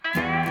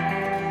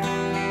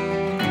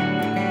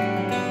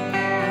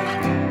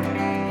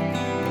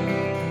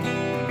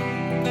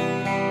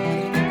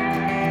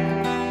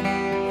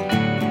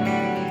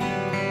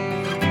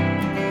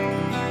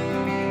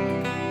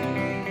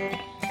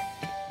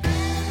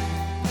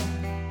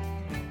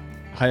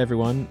Hi,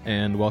 everyone,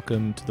 and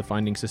welcome to the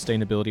Finding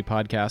Sustainability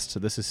podcast. So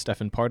this is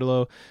Stefan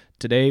Pardoello.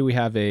 Today, we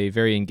have a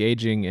very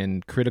engaging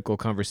and critical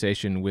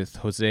conversation with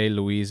Jose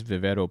Luis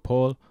Vivero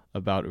Pol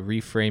about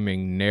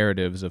reframing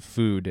narratives of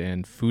food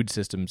and food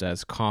systems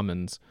as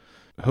commons.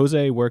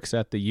 Jose works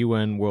at the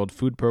UN World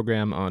Food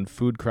Programme on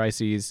food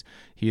crises.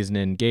 He is an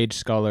engaged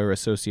scholar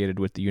associated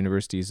with the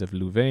universities of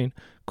Louvain,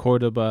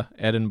 Cordoba,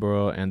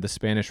 Edinburgh, and the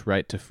Spanish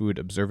Right to Food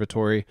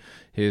Observatory.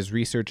 His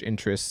research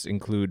interests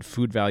include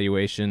food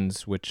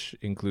valuations, which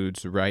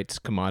includes rights,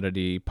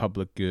 commodity,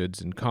 public goods,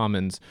 and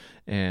commons,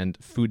 and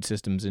food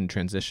systems in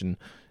transition.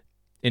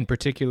 In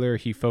particular,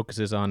 he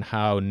focuses on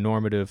how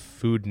normative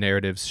food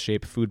narratives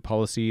shape food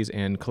policies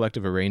and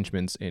collective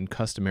arrangements in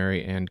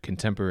customary and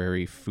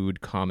contemporary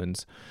food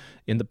commons.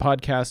 In the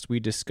podcast, we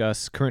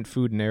discuss current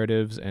food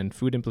narratives and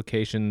food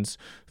implications,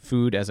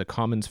 food as a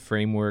commons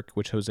framework,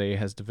 which Jose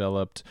has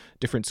developed,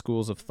 different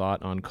schools of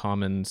thought on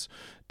commons,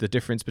 the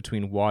difference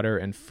between water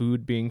and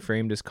food being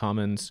framed as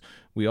commons.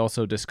 We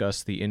also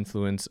discuss the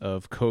influence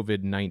of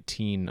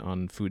COVID-19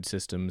 on food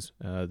systems.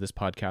 This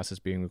podcast is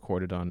being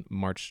recorded on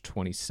March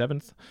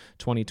 27th,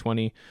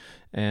 2020.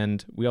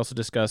 And we also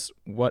discuss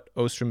what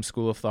Ostrom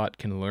School of Thought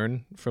can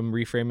learn from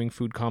reframing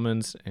food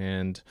commons,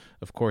 and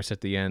of course,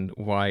 at the end,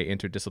 why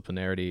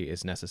interdisciplinarity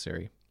is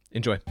necessary.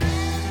 Enjoy.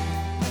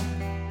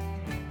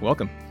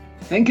 Welcome.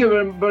 Thank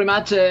you very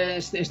much,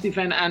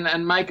 Stephen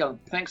and Michael.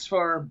 Thanks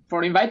for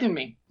inviting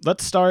me.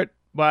 Let's start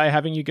by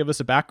having you give us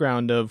a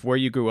background of where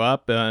you grew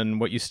up and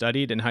what you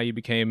studied and how you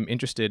became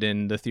interested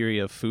in the theory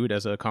of food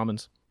as a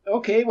commons.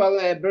 Okay, well,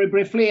 very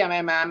briefly,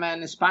 I'm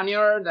a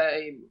Spaniard.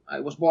 I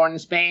was born in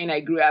Spain.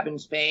 I grew up in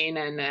Spain,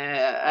 and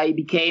I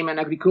became an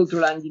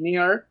agricultural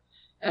engineer.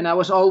 And I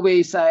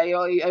always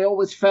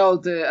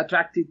felt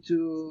attracted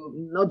to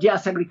not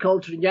just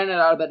agriculture in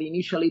general, but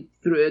initially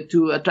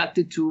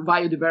attracted to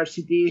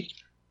biodiversity.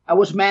 I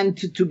was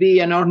meant to be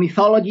an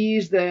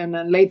ornithologist,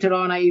 and later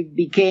on I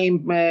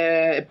became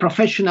a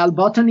professional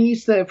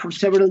botanist for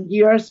several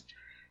years.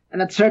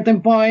 And at a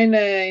certain point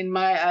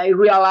I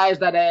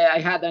realized that I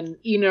had an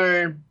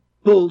inner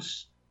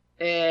pulse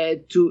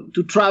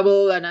to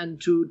travel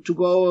and to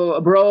go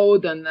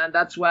abroad, and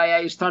that's why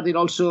I started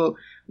also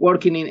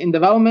working in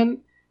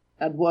development.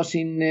 That was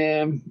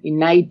in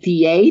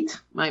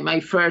 98, my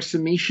first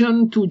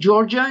mission to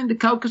Georgia in the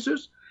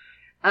Caucasus.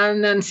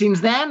 And then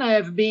since then,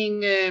 I've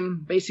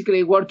been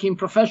basically working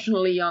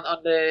professionally on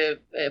the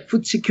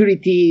food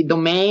security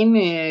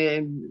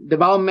domain,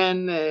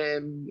 development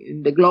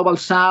in the global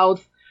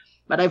south.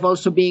 But I've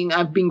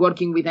been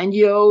working with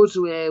NGOs,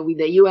 with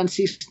the UN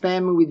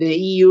system, with the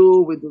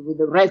EU, with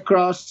the Red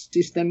Cross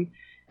system,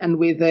 and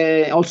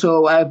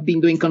also I've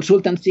been doing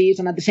consultancies.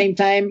 And at the same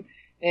time,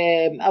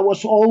 I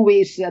was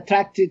always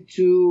attracted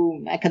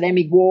to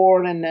academic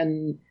work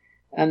and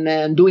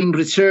doing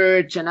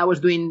research. And I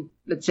was doing,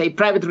 let's say,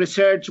 private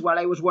research while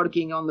I was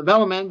working on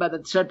development. But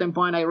at a certain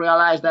point, I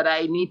realized that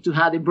I need to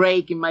have a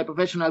break in my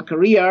professional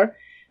career.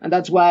 And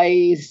that's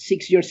why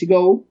 6 years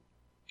ago,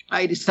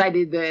 I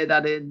decided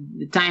that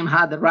the time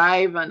had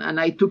arrived, and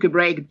I took a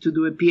break to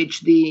do a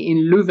PhD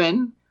in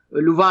Louvain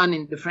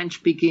in the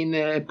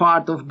French-speaking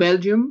part of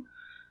Belgium.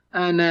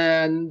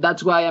 And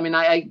that's why,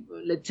 I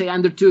let's say,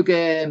 undertook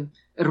a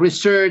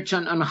research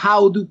on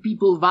how do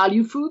people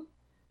value food,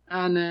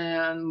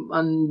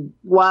 and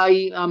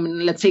why,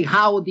 let's say,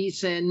 how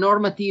these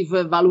normative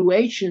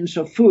evaluations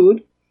of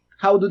food,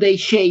 how do they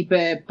shape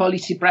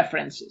policy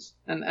preferences.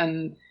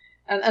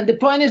 And the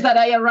point is that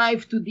I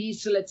arrived to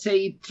this, let's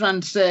say,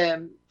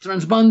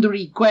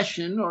 transboundary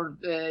question or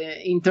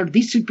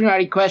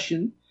interdisciplinary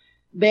question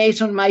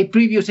based on my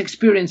previous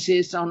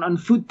experiences on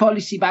food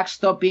policy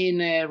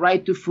backstopping,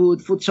 right to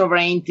food, food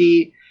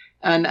sovereignty,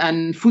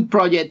 and food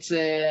projects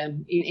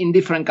in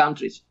different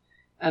countries.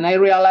 And I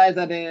realized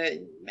that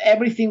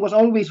everything was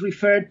always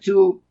referred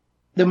to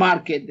the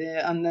market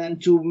and then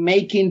to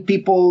making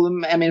people,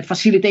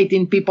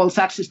 facilitating people's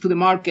access to the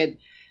market,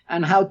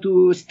 and how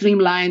to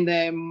streamline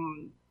the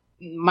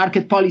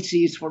market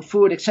policies for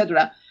food,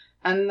 etc.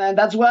 And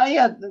that's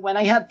why when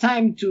I had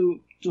time to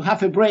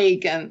have a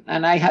break and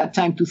I had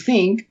time to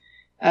think,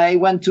 I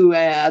went to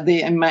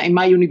in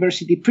my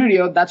university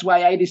period. That's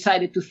why I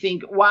decided to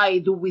think, why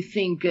do we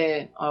think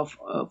of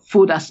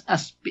food as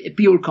a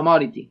pure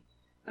commodity?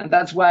 And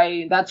that's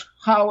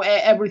how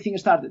everything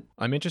started.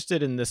 I'm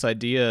interested in this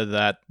idea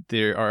that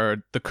there are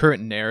the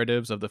current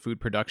narratives of the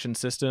food production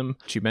system,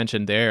 which you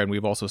mentioned there, and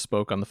we've also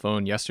spoke on the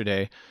phone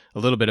yesterday a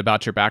little bit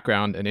about your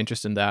background and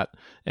interest in that.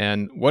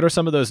 And what are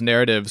some of those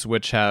narratives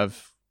which are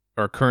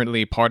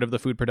currently part of the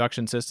food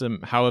production system?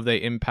 How have they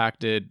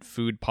impacted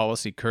food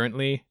policy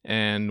currently?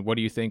 And what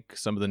do you think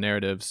some of the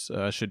narratives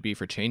should be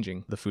for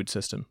changing the food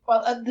system?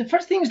 Well, the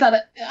first thing is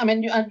that,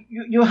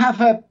 you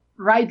have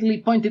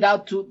rightly pointed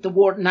out to the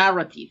word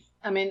narrative.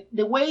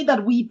 The way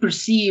that we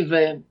perceive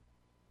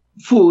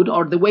food,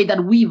 or the way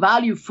that we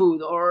value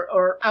food,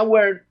 or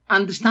our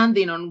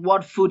understanding on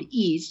what food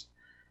is,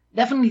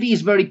 definitely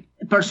is very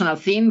personal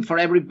thing. For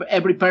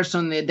every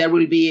person, there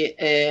will be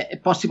a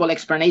possible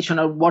explanation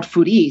of what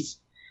food is.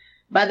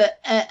 But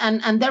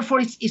and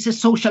therefore it's a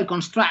social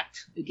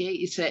construct.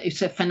 Okay,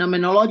 it's a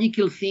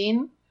phenomenological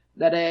thing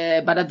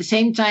that, but at the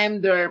same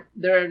time there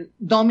are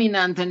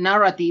dominant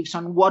narratives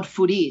on what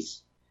food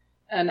is,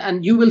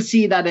 and you will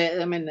see that.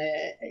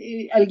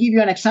 I'll give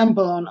you an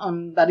example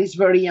on that is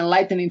very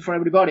enlightening for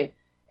everybody.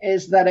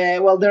 Is that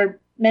there are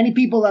many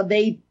people that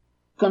they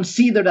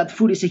consider that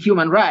food is a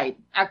human right.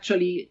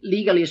 Actually,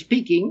 legally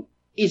speaking,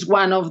 is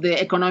one of the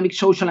economic,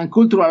 social, and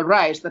cultural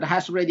rights that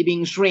has already been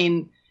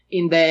enshrined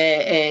in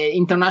the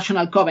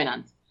international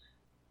covenant.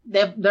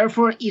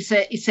 Therefore,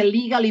 it's a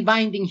legally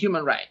binding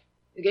human right.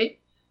 Okay,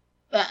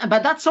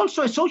 but that's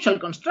also a social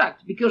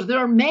construct because there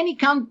are many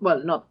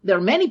there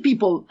are many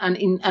people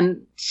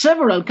and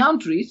several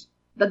countries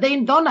that they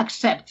don't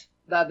accept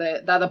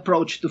that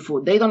approach to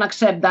food. They don't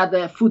accept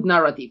that food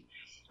narrative,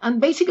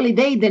 and basically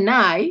they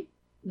deny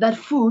that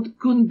food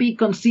couldn't be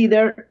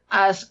considered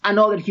as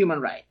another human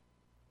right.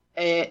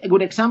 A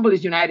good example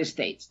is the United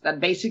States, that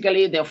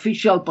basically the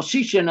official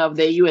position of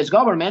the U.S.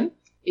 government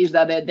is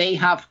that they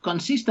have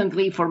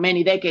consistently, for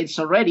many decades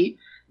already,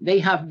 they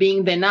have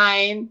been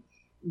denying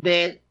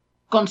the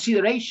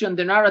consideration,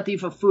 the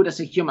narrative of food as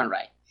a human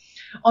right.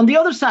 On the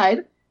other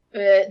side,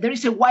 there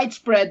is a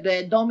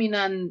widespread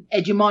dominant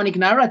hegemonic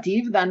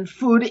narrative that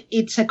food,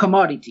 it's a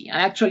commodity.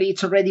 And actually,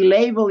 it's already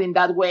labeled in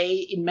that way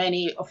in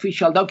many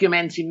official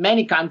documents in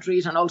many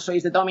countries, and also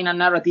is the dominant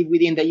narrative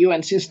within the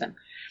UN system.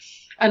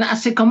 And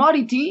as a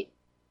commodity,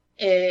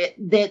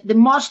 the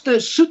most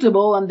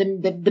suitable and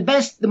the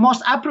best, the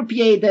most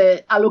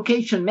appropriate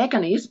allocation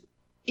mechanism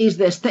is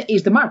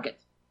the market.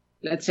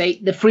 Let's say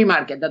the free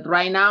market, that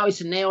right now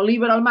is a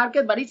neoliberal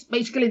market, but it's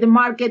basically the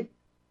market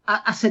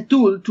as a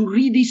tool to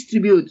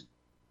redistribute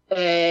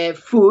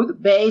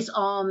food based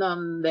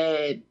on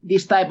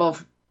this type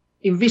of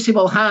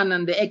invisible hand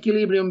and the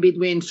equilibrium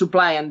between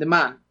supply and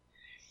demand.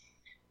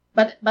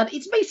 But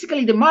it's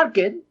basically the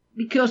market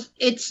because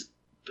it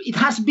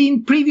has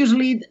been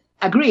previously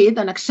agreed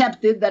and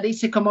accepted that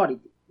it's a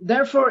commodity.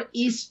 Therefore,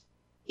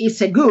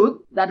 it's a good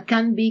that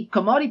can be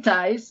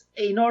commoditized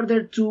in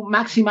order to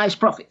maximize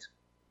profit.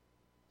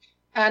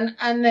 And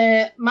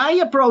my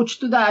approach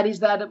to that is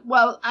that,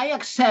 I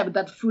accept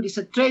that food is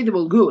a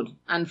tradable good,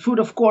 and food,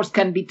 of course,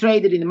 can be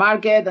traded in the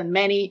market, and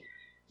many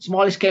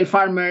small-scale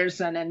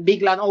farmers and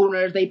big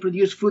landowners, they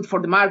produce food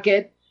for the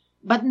market.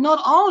 But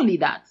not only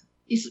that,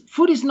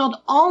 food is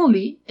not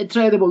only a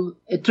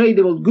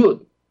tradable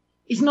good.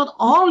 It's not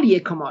only a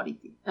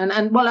commodity. And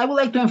I would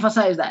like to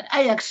emphasize that.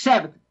 I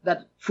accept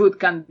that food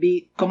can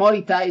be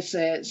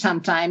commoditized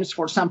sometimes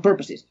for some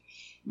purposes,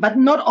 but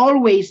not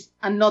always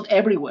and not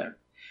everywhere.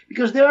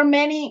 Because there are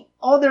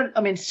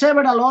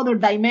several other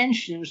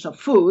dimensions of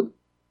food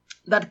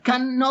that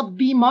cannot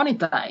be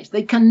monetized.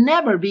 They can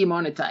never be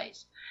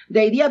monetized.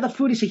 The idea that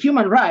food is a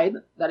human right,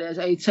 that as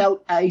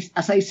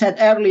I said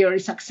earlier,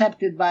 is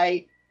accepted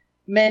by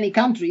many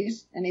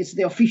countries and it's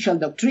the official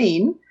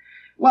doctrine.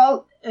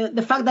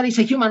 The fact that it's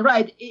a human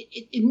right,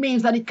 it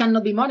means that it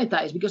cannot be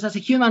monetized because as a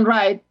human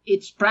right,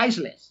 it's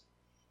priceless.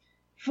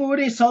 Food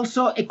is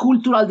also a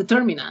cultural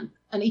determinant.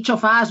 And each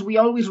of us, we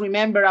always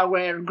remember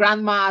our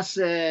grandma's,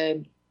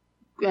 recipes,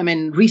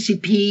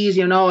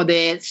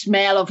 the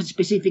smell of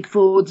specific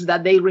foods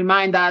that they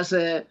remind us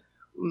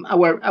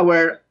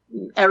our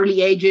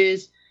early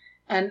ages.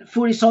 And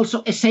food is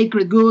also a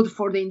sacred good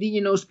for the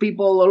indigenous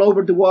people all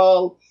over the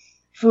world.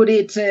 Food,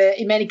 it's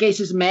in many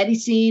cases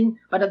medicine,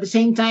 but at the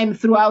same time,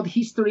 throughout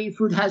history,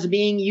 food has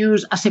been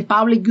used as a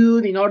public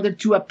good in order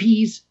to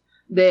appease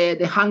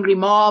the hungry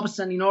mobs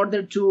and in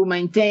order to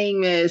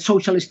maintain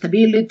social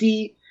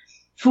stability.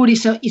 Food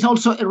is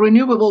also a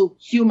renewable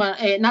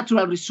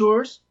natural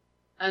resource,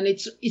 and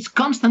it's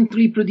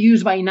constantly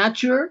produced by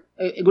nature.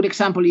 A good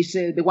example is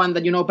the one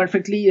that you know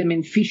perfectly.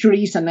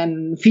 Fisheries and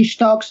then fish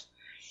stocks.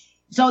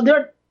 So there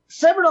are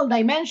several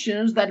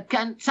dimensions that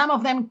some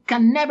of them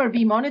can never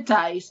be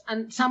monetized,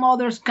 and some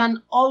others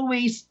can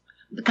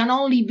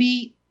only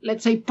be,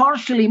 let's say,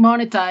 partially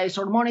monetized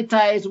or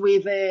monetized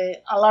with a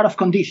lot of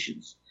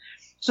conditions.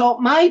 So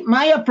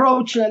my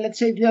approach, let's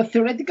say the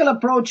theoretical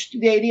approach to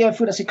the idea of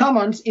food as a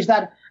commons is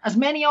that as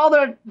many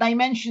other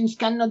dimensions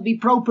cannot be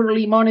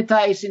properly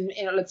monetized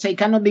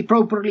cannot be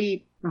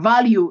properly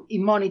valued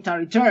in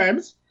monetary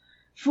terms,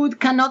 food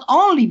cannot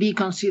only be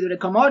considered a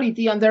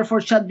commodity and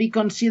therefore should be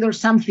considered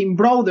something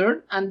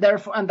broader, and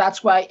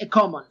that's why a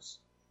commons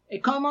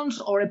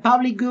or a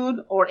public good,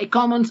 or a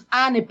commons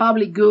and a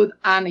public good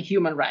and a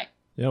human right.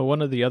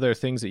 One of the other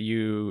things that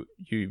you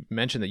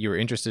mentioned that you were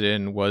interested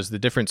in was the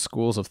different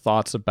schools of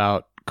thoughts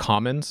about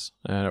commons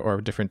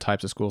or different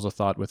types of schools of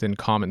thought within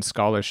commons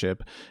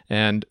scholarship.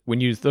 And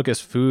when you look at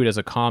food as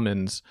a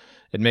commons,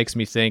 it makes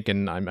me think,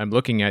 and I'm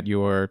looking at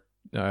your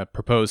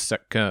proposed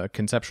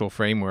conceptual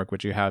framework,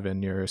 which you have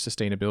in your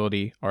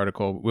sustainability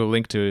article. We'll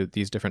link to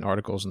these different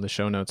articles in the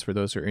show notes for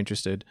those who are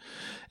interested.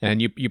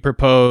 And you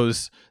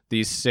propose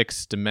these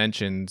 6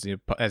 dimensions,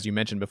 as you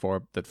mentioned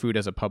before, that food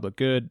as a public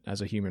good,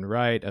 as a human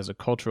right, as a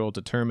cultural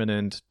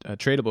determinant, a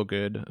tradable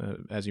good,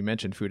 as you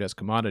mentioned, food as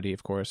commodity,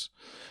 of course,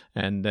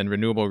 and then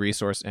renewable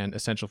resource and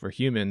essential for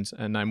humans.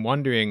 And I'm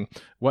wondering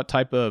what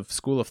type of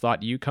school of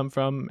thought you come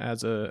from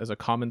as a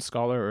commons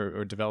scholar,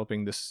 or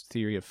developing this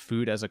theory of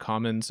food as a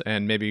commons,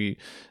 and maybe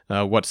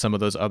what some of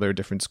those other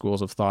different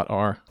schools of thought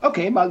are.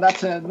 Okay, well,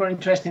 that's a very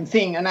interesting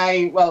thing. And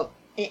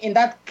in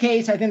that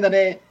case, I think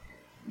that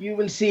you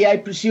will see, I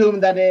presume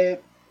that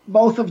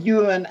both of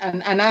you and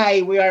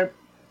I, we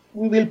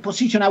will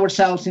position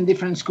ourselves in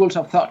different schools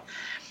of thought.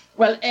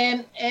 Well,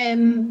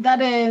 and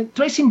that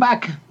tracing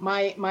back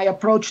my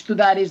approach to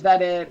that is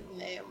that,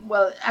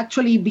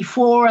 actually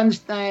before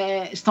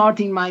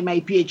starting my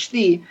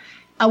PhD,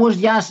 I was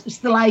just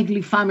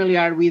slightly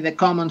familiar with the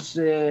commons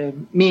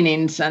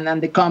meanings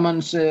and the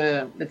commons,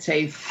 let's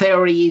say,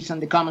 theories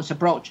and the commons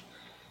approach.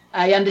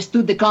 I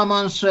understood the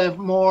commons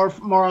more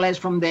or less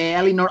from the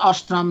Elinor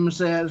Ostrom's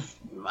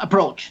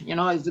approach.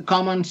 It's the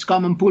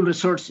common pool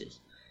resources,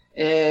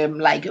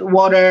 like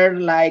water,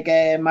 like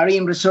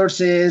marine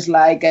resources,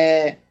 like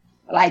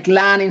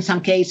land in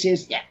some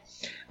cases. Yeah.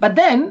 But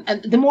then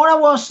the more I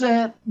was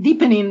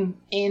deepening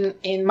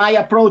in my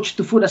approach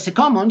to food as a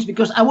commons,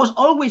 because I was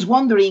always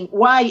wondering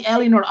why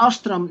Elinor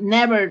Ostrom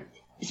never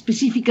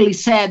specifically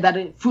said that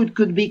food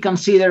could be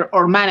considered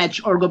or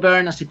managed or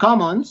governed as a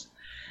commons.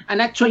 And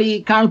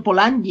actually, Karl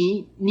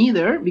Polanyi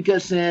neither,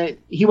 because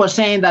he was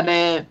saying that,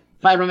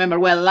 if I remember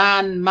well,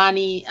 land,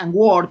 money, and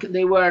work,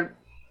 they were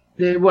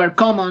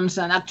commons,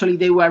 and actually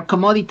they were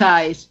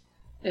commoditized.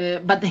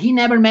 But he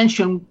never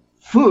mentioned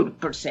food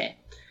per se.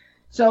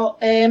 So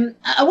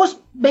I was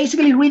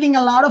basically reading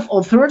a lot of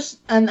authors,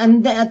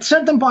 and at a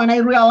certain point I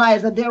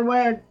realized that there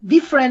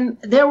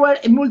were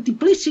a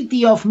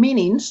multiplicity of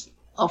meanings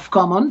of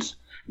commons,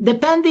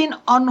 depending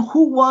on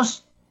who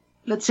was,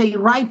 let's say,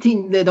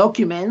 writing the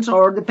documents,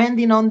 or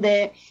depending on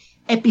the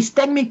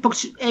epistemic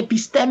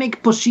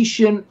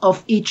position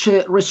of each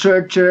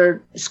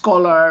researcher,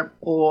 scholar,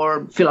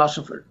 or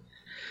philosopher.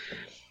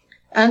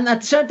 And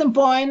at a certain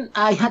point,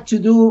 I had to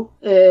do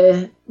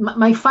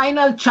my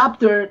final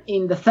chapter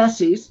in the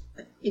thesis.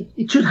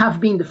 It should have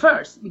been the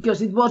first,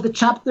 because it was the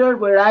chapter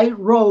where I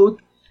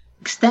wrote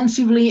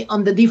extensively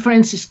on the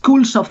different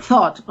schools of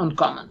thought on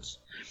commons.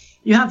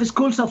 You have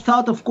schools of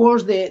thought, of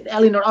course, the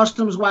Elinor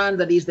Ostrom's one,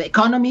 that is the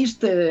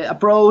economist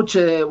approach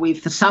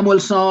with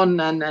Samuelson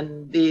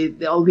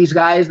and all these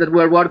guys that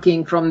were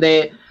working from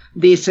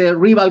these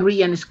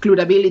rivalry and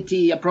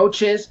excludability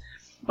approaches.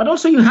 But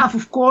also you have,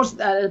 of course,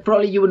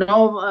 probably you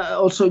know,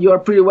 also you're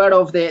pretty aware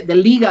of the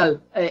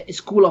legal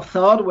school of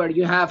thought, where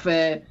you have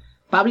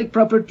public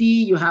property,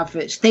 you have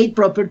state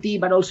property,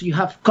 but also you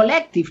have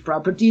collective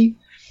property.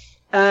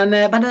 And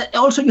but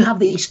also you have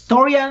the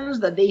historians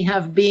that they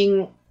have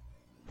been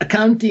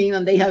accounting,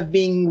 and they have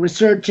been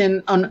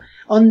researching on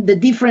the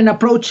different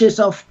approaches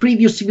of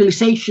previous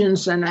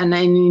civilizations and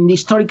in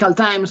historical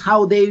times,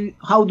 how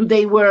do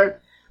they were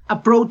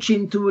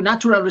approaching to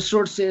natural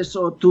resources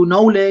or to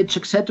knowledge,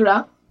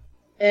 etc.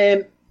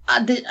 In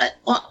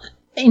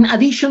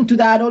addition to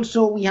that,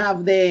 also we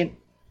have the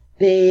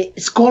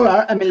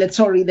scholar,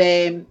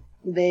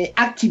 the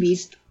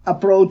activist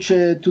approach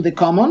to the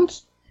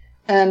commons,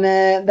 and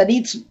that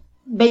it's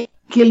basically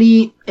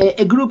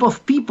a group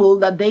of people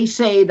that they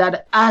say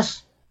that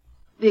as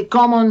the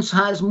commons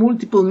has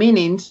multiple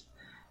meanings,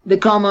 the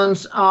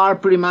commons are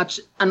pretty much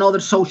another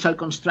social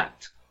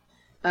construct.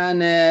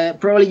 And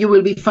probably you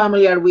will be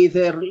familiar with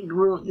Peter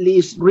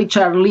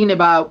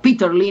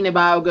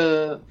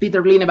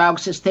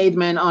Linebaug's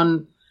statement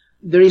on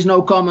there is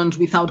no commons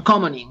without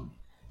commoning.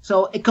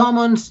 So a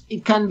commons,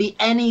 it can be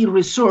any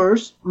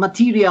resource,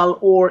 material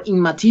or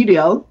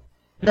immaterial,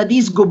 that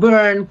is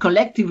governed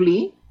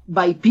collectively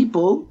by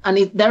people, and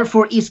it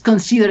therefore is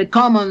considered a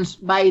commons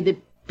by the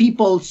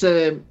people's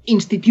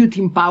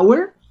instituting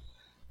power,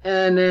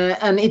 and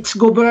it's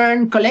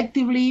governed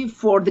collectively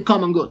for the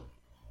common good.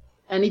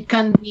 And it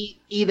can be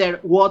either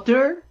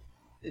water,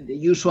 the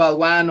usual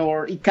one,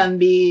 or it can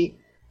be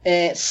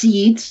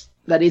seeds,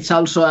 that it's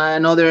also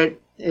another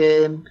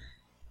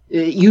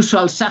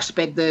usual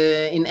suspect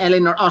in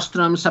Elinor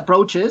Ostrom's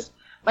approaches.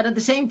 But at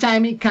the same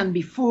time, it can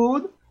be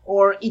food,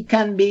 or it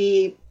can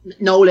be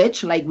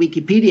knowledge, like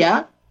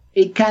Wikipedia.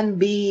 It can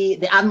be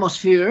the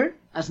atmosphere,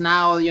 as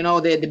now, you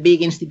know, the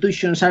big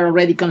institutions are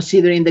already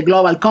considering the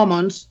global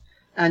commons.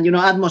 And, you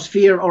know,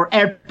 atmosphere or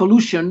air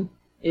pollution,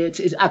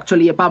 it's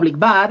actually a public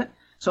bad.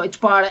 So it's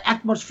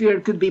atmosphere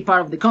could be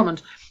part of the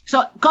commons.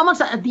 So commons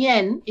at the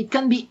end, it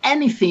can be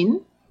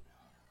anything.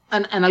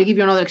 And I'll give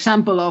you another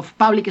example of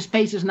public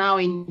spaces now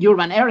in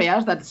urban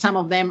areas, that some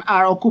of them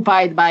are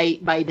occupied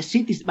by the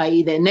cities, by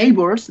the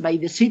neighbors, by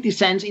the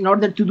citizens, in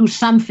order to do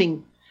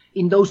something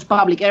in those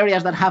public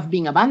areas that have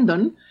been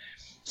abandoned.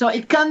 So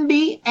it can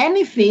be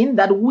anything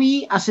that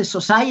we as a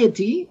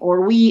society,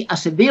 or we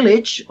as a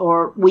village,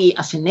 or we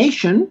as a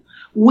nation,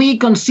 we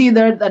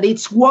consider that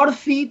it's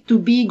worthy to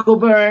be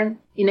governed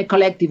in a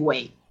collective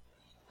way.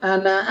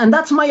 And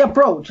that's my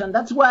approach. And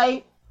that's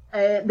why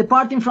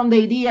departing from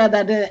the idea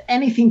that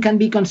anything can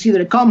be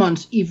considered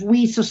commons if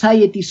we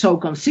society so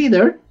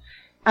consider,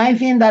 I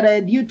think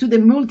that due to the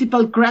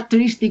multiple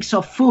characteristics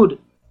of food,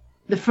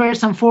 the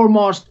first and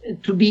foremost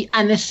to be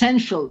an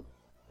essential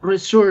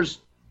resource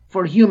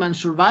for human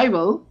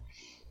survival,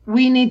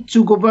 we need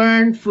to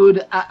govern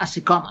food as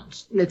a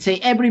commons. Let's say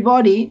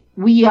everybody,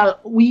 we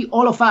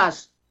all of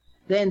us,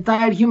 the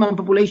entire human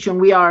population,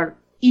 we are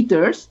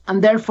eaters,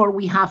 and therefore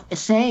we have a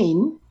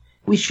saying.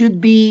 We should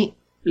be,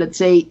 let's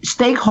say,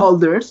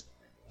 stakeholders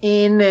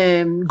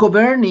in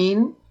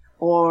governing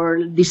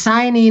or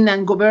designing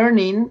and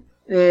governing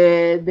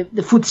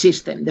the food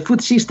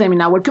system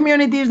in our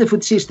communities, the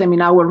food system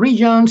in our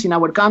regions, in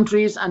our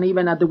countries, and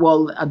even at the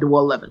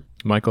world level.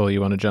 Michael,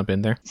 you want to jump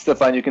in there?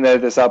 Stefan, you can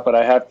edit this out, but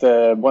I have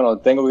to,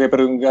 tengo que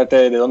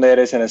preguntarte de dónde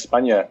eres en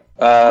España.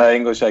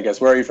 English, I guess.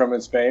 Where are you from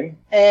in Spain?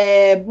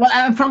 Well,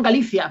 I'm from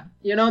Galicia.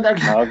 You know, that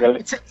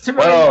it's a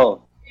very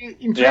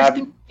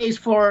interesting place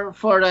for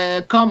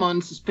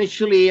commons,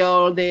 especially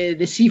all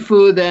the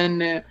seafood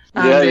and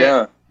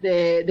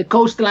the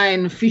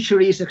coastline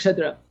fisheries,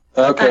 etc.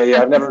 Okay,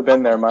 I've never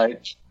been there,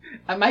 Mike.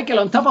 And Michael,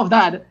 on top of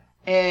that,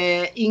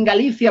 in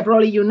Galicia,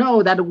 probably you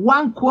know that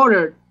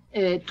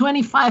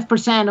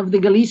 25% of the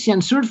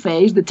Galician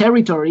surface, the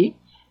territory,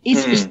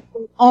 is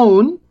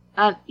owned,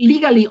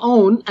 legally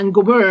owned and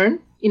governed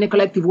in a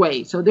collective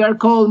way. So they are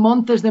called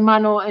Montes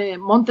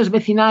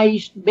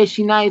Vecinais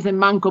en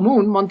Man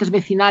Común, Montes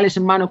Vecinales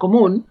en Mano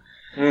Común.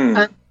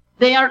 And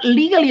they are,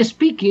 legally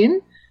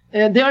speaking,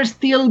 they are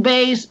still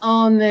based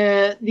on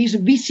these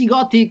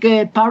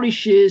Visigothic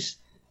parishes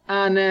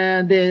and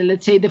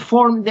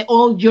the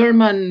old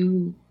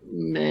German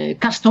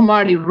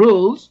customary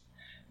rules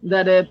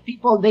that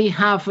people, they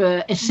have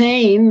a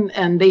saying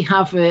and they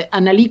have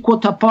an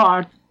aliquota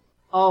part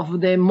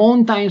of the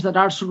mountains that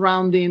are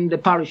surrounding the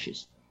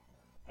parishes.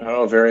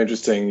 Oh, very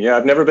interesting. Yeah,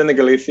 I've never been to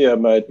Galicia.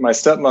 My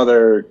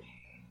stepmother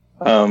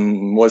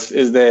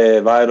is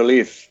the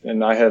Valladolid,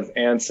 and I have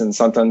aunts in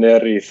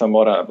Santander y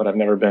Zamora, but I've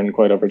never been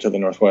quite over to the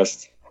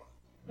northwest.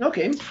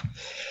 Okay.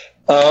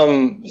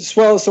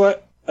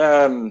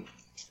 To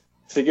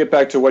get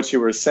back to what you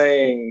were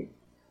saying,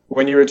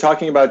 when you were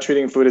talking about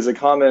treating food as a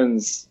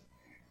commons,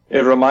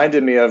 it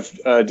reminded me of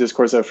a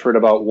discourse I've heard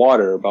about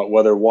water, about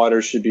whether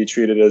water should be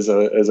treated as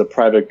a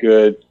private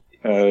good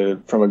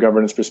from a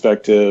governance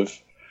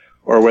perspective,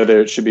 or whether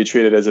it should be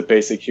treated as a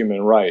basic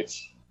human right.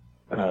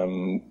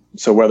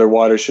 So whether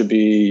water should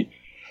be,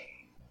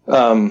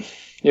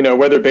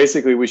 whether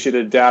basically we should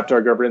adapt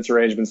our governance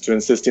arrangements to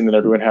insisting that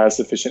everyone has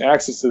sufficient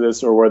access to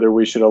this, or whether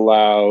we should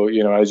allow,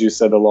 as you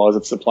said, the laws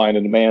of supply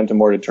and demand to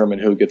more determine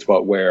who gets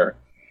what where.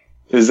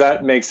 Does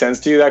that make sense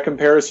to you, that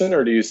comparison,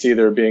 or do you see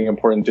there being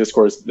important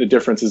the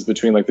differences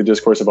between like the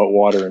discourse about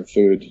water and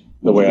food,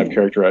 the way I've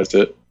characterized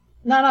it?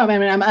 No, I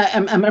mean,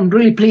 I'm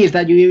really pleased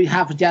that you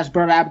have just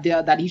brought up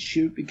that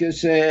issue,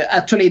 because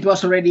actually it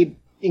was already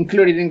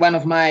included in one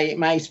of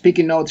my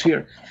speaking notes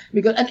here.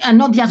 Because and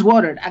not just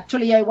water.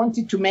 Actually, I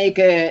wanted to make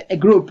a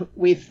group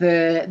with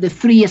the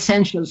three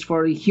essentials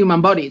for human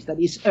bodies. That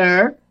is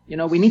air.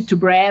 We need to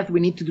breathe,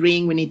 we need to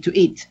drink, we need to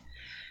eat.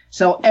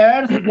 So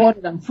earth,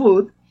 water, and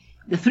food.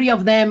 The three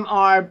of them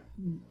are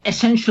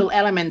essential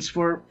elements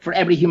for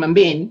every human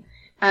being.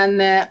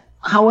 And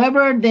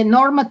however, the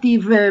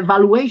normative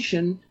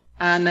valuation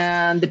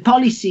and the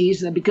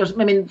policies, because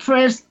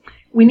first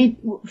we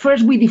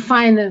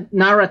define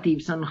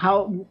narratives and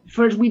how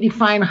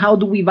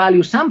do we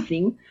value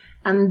something,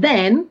 and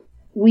then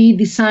we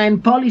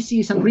design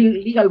policies and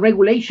legal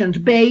regulations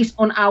based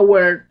on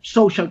our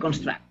social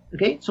construct.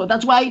 Okay, so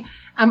that's why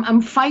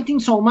I'm fighting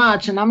so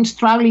much, and I'm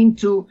struggling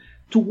to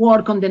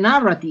work on the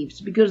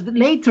narratives, because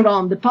later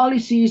on the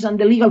policies and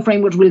the legal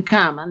frameworks will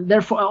come, and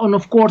therefore, and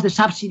of course, the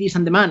subsidies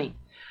and the money.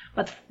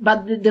 But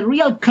the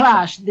real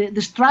clash,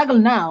 the struggle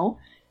now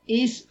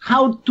is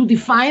how to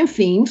define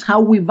things, how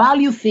we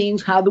value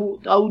things, how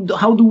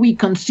do we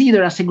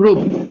consider as a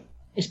group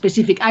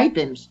specific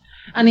items.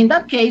 And in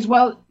that case,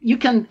 well, you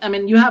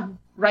have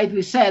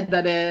rightly said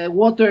that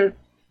water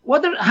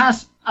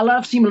has a lot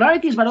of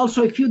similarities, but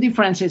also a few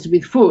differences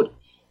with food.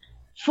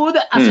 Food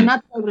as a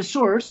natural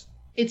resource,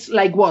 it's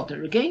like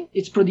water, okay?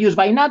 It's produced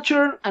by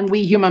nature, and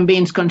we human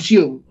beings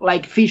consume,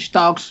 like fish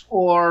stocks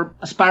or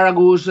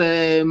asparagus,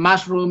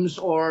 mushrooms,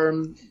 or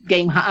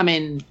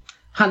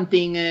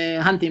hunting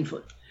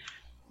food.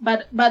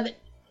 But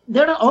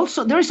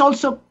there is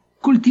also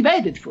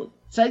cultivated food.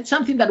 So it's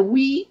something that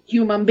we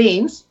human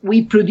beings,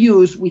 we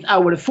produce with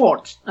our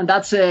efforts, and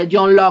that's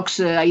John Locke's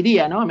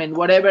idea. No,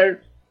 whatever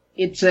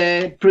it's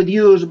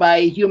produced by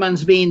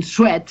humans being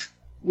sweat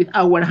with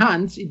our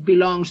hands, it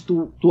belongs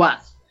to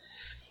us.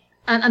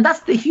 And that's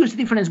the huge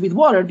difference with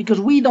water,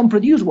 because we don't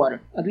produce water,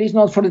 at least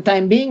not for the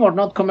time being, or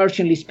not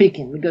commercially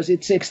speaking, because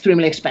it's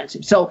extremely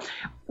expensive. So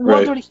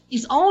water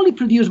is only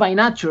produced by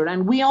nature,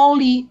 and we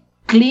only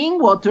clean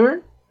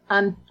water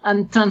and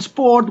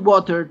transport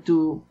water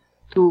to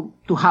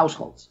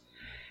households.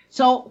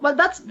 So, but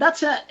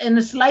that's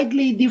a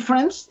slightly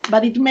difference,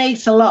 but it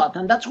makes a lot.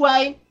 And that's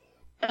why,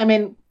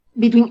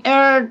 between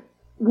air,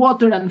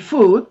 water, and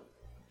food,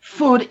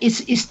 food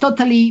is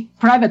totally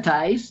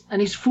privatized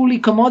and is fully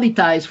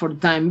commoditized for the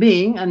time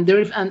being, and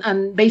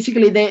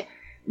basically the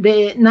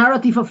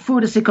narrative of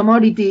food as a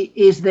commodity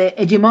is the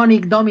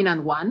hegemonic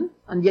dominant one,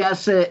 and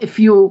just a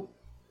few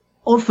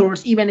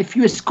authors, even a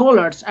few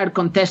scholars, are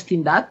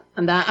contesting that.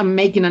 And I'm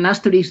making an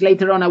asterisk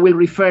later on. I will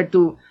refer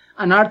to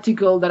an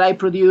article that I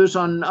produced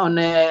on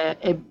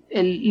a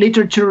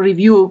literature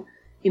review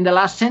in the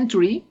last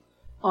century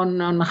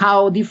on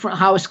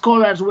how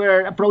scholars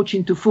were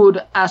approaching to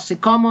food as a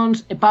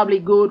commons, a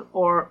public good,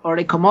 or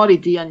a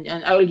commodity, and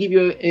I will give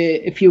you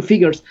a few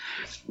figures.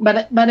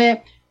 But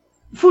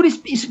food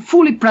is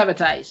fully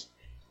privatized.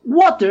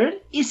 Water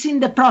is in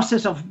the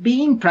process of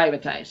being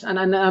privatized,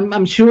 and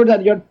I'm sure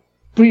that you're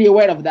pretty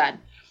aware of that.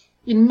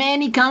 In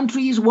many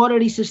countries, water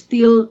is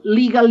still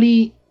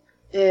legally,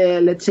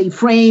 let's say,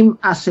 framed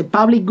as a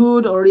public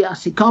good or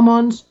as a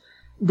commons.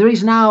 There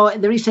is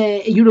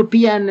a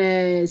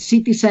European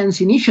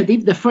citizens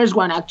initiative, the first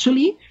one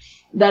actually,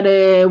 that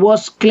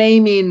was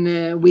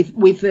claiming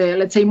with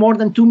let's say more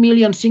than 2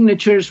 million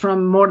signatures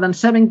from more than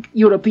 7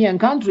 European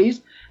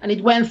countries, and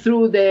it went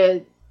through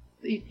the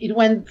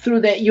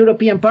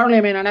European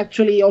Parliament and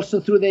actually also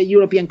through the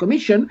European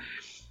Commission,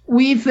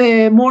 with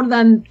more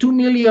than 2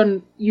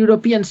 million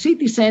European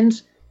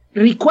citizens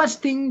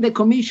requesting the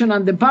Commission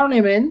and the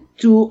Parliament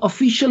to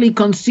officially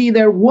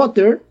consider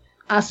water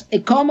as a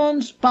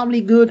commons,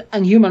 public good,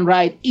 and human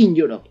right in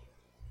Europe.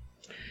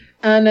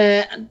 And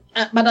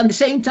but at the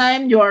same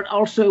time, you are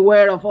also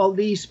aware of all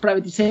these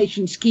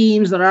privatization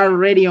schemes that are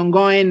already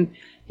ongoing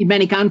in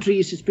many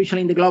countries,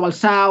 especially in the global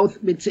south.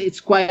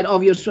 It's quite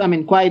obvious,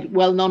 quite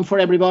well known for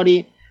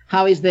everybody,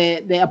 how is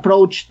the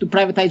approach to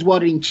privatize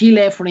water in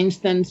Chile, for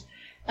instance,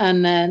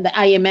 and the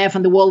IMF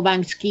and the World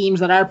Bank schemes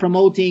that are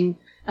promoting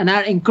and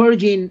are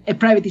encouraging a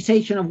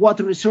privatization of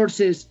water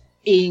resources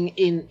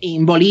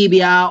in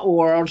Bolivia,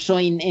 or also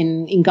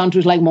in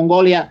countries like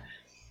Mongolia,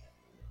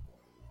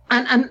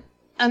 and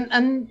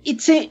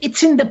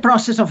it's in the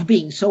process of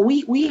being. So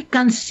we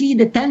can see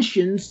the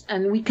tensions,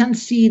 and we can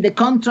see the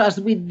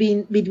contrast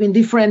between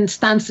different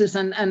stances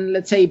and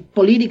let's say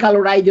political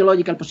or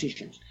ideological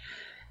positions.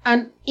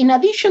 And in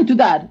addition to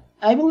that,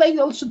 I would like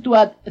also to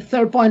add a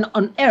third point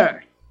on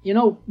air.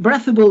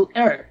 Breathable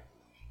air,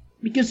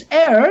 because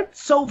air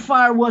so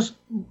far was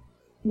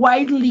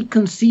widely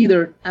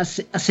considered as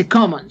a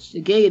commons.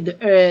 Okay,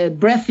 the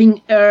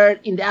breathing air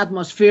in the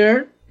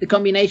atmosphere, the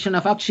combination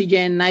of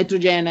oxygen,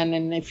 nitrogen,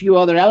 and a few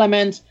other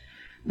elements,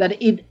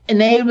 that it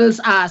enables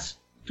us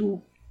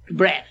to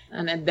breathe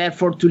and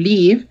therefore to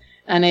live,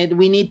 and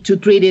we need to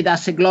treat it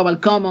as a global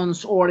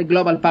commons or a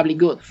global public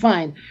good.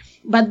 Fine,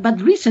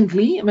 but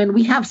recently,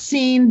 we have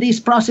seen this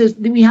process.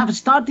 We have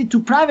started to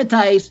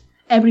privatize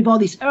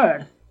everybody's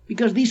earth,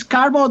 because these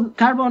carbon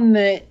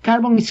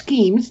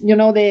schemes,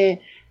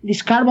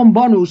 this carbon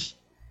bonus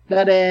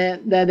that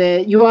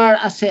you are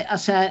as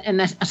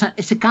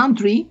a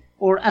country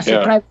or as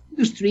a private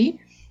industry,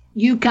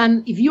 you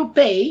can, if you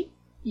pay,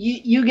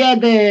 you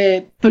get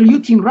the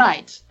polluting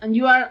rights, and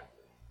you are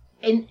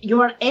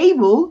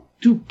able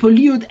to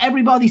pollute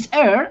everybody's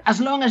air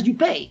as long as you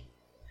pay.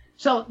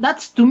 So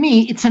that's, to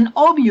me, it's an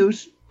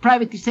obvious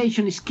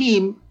privatization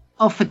scheme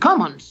of a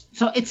commons.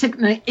 So it's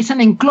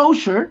an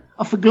enclosure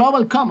of a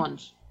global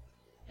commons,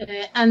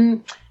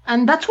 and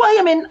that's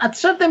why at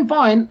certain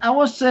point I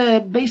was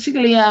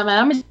basically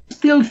I'm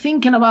still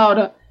thinking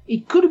about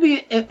it could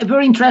be a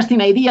very interesting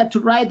idea to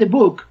write a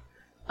book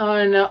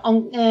on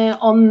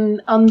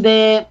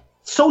the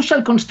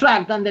social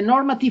construct and the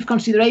normative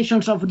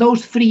considerations of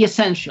those three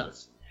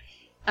essentials,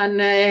 and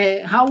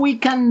how we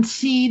can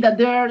see that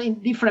they're in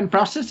different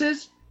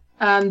processes,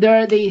 and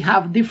they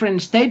have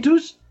different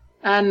status.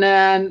 And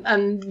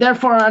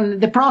therefore,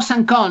 the pros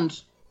and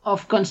cons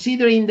of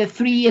considering the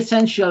three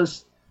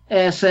essentials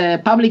as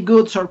public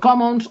goods or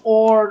commons,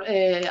 or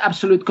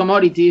absolute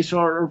commodities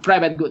or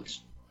private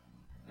goods.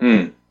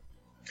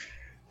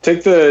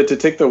 Take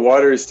the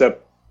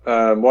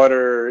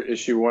water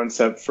issue one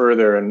step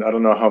further, and I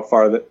don't know how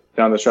far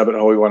down this rabbit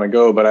hole we want to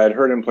go, but I had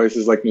heard in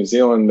places like New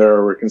Zealand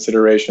there were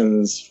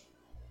considerations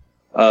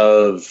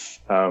of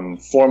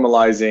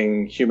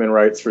formalizing human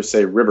rights for,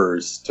 say,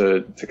 rivers,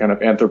 to kind of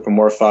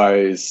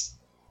anthropomorphize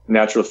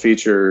natural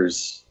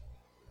features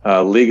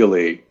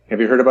legally.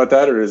 Have you heard about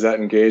that, or is that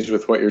engaged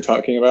with what you're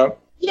talking about?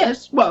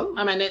 Yes, well,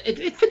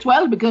 it fits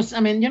well, because,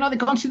 the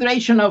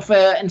consideration of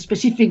a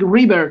specific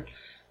river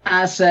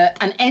as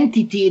an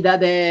entity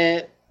that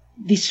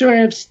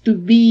deserves to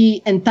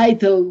be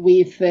entitled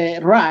with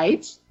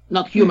rights,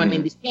 not human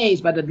in this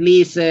case, but at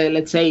least,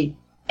 let's say,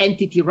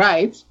 entity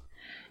rights.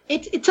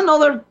 It's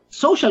another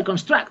social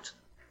construct.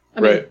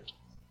 Right.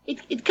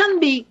 It can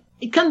be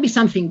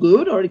something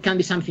good, or it can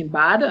be something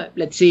bad.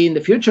 Let's see in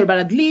the future, but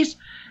at least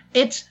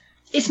it's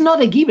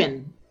not a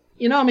given.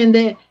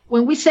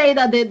 When we say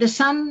that the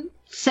sun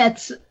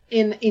sets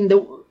in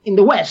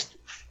the west,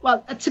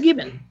 well, that's a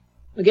given.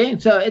 Okay,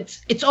 so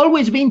it's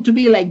always been to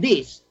be like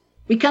this.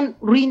 We can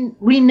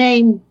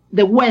rename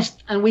the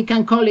west, and we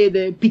can call it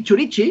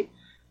Pichurichi,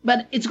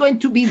 but it's going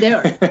to be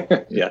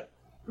there. Yeah.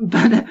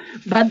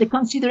 but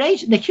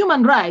the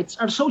human rights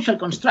are social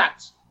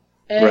constructs.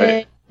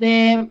 Right.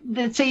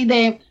 Let's say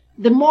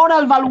the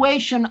moral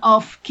valuation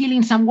of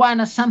killing someone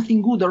as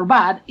something good or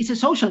bad is a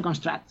social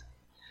construct.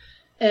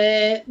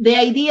 The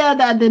idea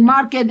that the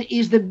market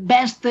is the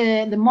best,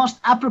 the most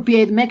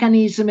appropriate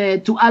mechanism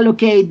to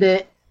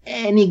allocate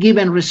any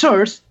given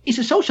resource is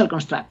a social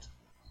construct.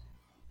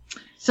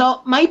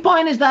 So my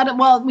point is that,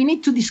 well, we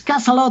need to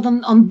discuss a lot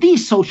on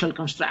these social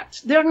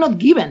constructs. They're not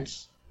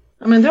givens.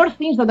 I mean, there are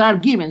things that are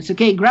givens.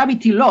 Okay,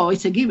 gravity law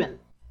is a given.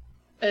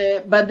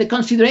 But the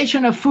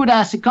consideration of food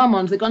as a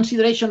commons, the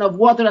consideration of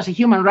water as a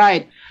human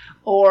right,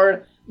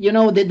 or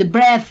the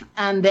breadth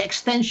and the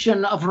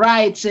extension of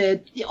rights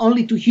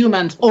only to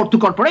humans or to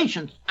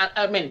corporations.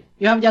 I mean,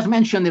 you have just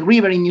mentioned the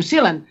river in New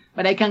Zealand,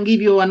 but I can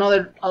give you a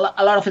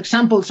lot of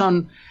examples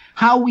on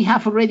how we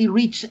have already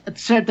reached at a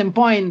certain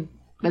point,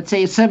 let's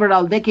say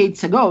several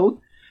decades ago,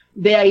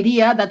 the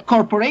idea that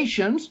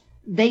corporations,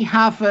 they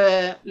have,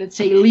 let's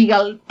say,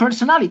 legal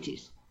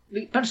personalities.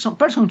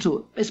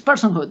 Personhood. It's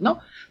personhood, no?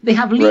 They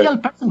have legal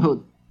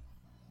personhood,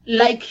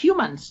 like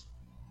humans.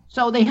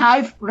 So they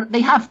have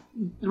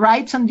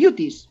rights and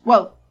duties.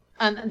 Well,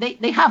 and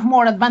they have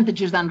more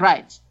advantages than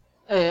rights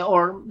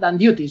or than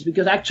duties,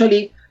 because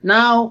actually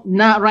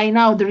right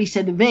now there is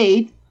a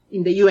debate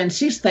in the UN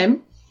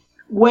system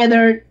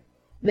whether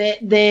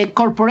the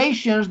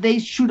corporations, they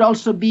should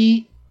also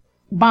be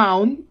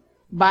bound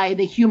by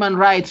the human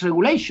rights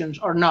regulations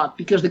or not,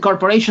 because the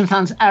corporations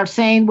are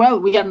saying, well,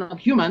 we are not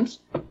humans,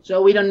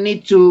 so we don't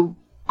need to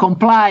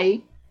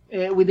comply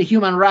with the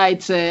human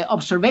rights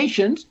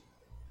observations.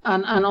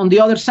 And on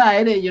the other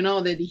side,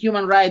 the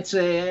human rights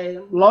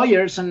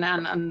lawyers and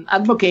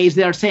advocates,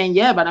 they are saying,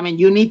 yeah, but I mean,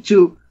 you need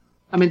to,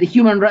 I mean, the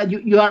human right,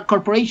 you are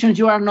corporations,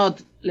 you are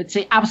not, let's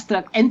say,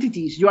 abstract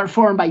entities, you are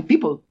formed by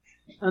people.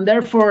 And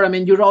therefore, I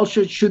mean, you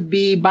also should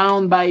be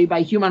bound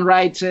by human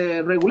rights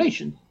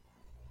regulations.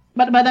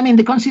 But I mean,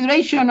 the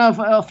consideration of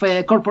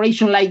a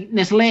corporation like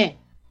Nestlé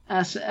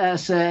as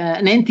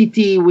an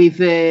entity with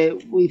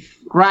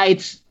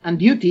rights and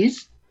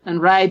duties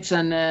and rights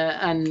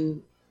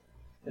and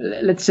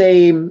let's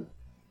say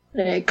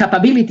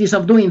capabilities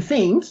of doing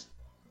things,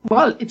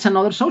 well, it's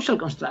another social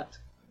construct.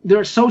 There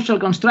are social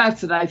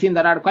constructs that I think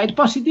that are quite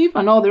positive,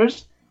 and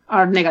others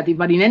are negative.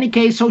 But in any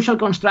case, social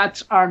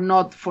constructs are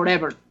not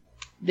forever.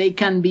 They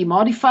can be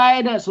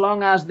modified as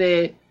long as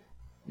the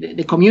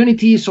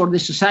communities or the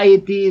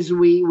societies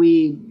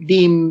we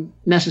deem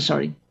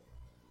necessary.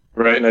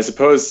 Right, and I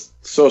suppose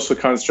social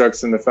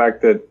constructs and the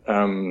fact that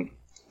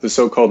the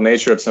so-called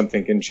nature of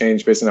something can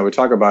change based on how we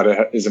talk about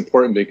it is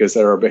important, because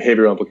there are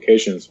behavioral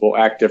implications. We'll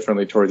act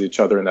differently towards each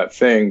other in that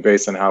thing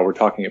based on how we're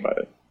talking about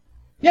it.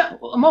 Yeah,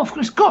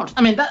 of course.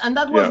 I mean,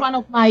 that was one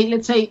of my,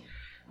 let's say,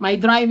 my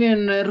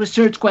driving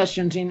research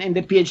questions in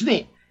the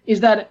PhD, is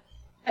that,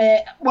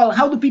 well,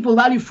 how do people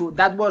value food?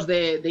 That was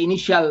the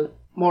initial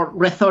more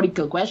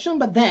rhetorical question.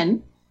 But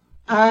then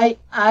my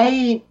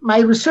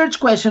research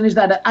question is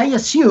that I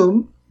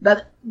assume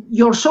that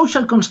your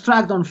social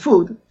construct on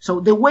food,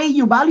 so the way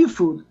you value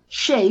food,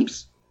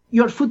 shapes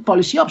your food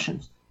policy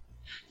options.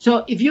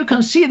 So if you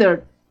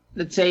consider,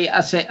 let's say,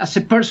 as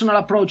a personal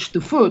approach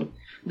to food,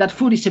 that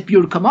food is a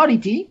pure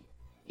commodity,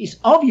 it's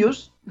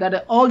obvious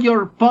that all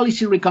your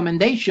policy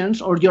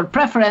recommendations or your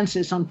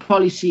preferences on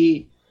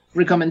policy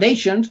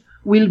recommendations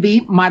will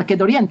be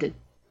market-oriented,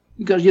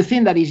 because you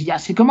think that it's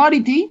just a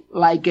commodity,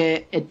 like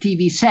a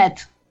TV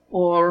set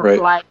or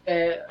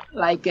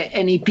like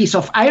any piece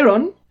of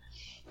iron.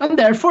 And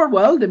therefore,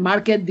 well, the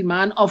market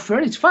demand offer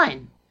is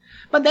fine.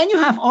 But then you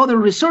have other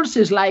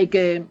resources like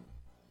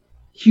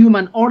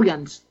human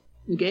organs,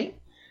 okay?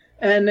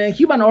 And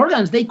human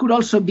organs, they could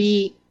also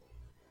be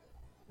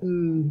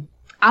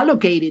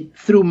allocated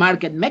through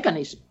market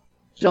mechanism.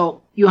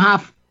 So you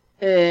have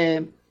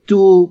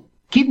 2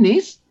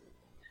 kidneys,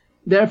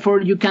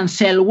 therefore you can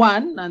sell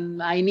one,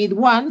 and I need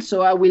one,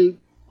 so I will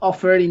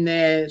offer in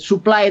a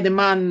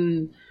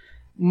supply-demand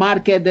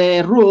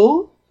market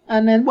rule,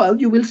 and then, well,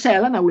 you will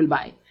sell and I will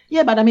buy.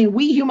 Yeah, but I mean,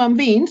 we human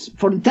beings,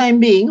 for the time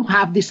being,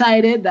 have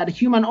decided that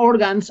human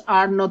organs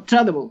are not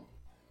tradable.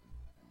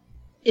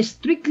 It's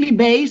strictly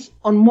based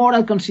on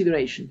moral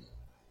considerations.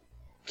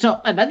 So,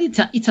 but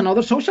it's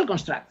another social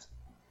construct.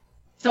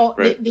 So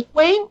the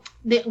way,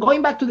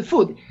 going back to the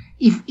food,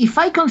 if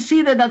I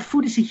consider that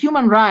food is a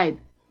human right,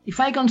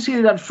 if I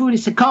consider that food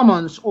is a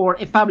commons or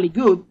a public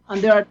good,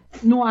 and there are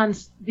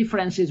nuanced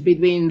differences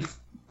between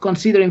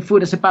considering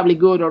food as a public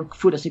good or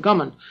food as a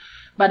common.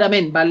 But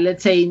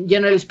let's say,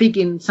 generally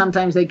speaking,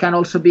 sometimes they can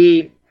also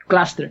be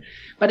clustered.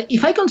 But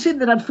if I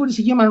consider that food is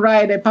a human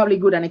right, a public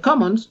good, and a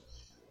commons,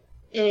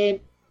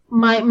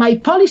 my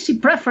policy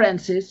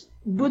preferences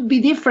would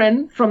be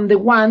different from the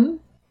one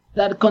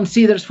that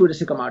considers food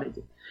as a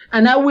commodity.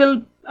 And I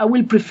will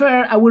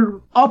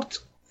opt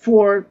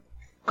for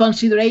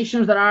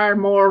considerations that are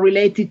more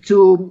related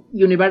to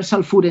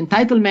universal food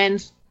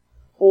entitlements,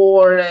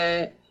 or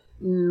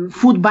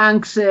food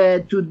banks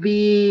to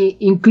be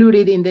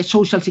included in the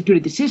social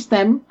security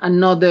system and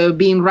not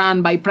being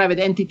run by private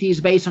entities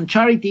based on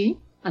charity.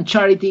 and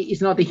charity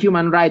is not a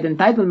human right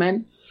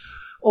entitlement.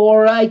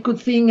 Or I could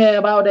think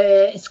about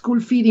school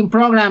feeding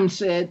programs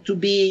to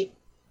be,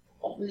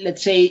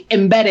 let's say,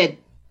 embedded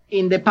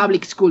in the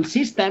public school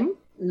system,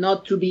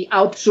 not to be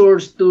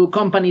outsourced to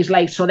companies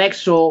like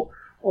Sodexo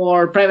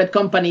or private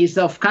companies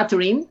of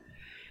catering.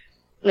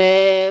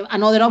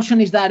 Another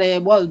option is that,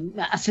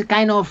 as a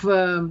kind of,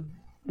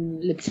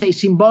 let's say,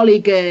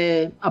 symbolic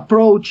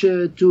approach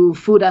to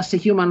food as a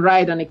human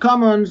right and a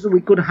commons,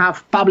 we could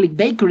have public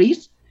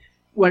bakeries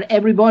where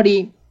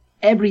everybody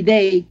every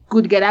day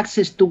could get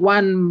access to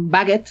one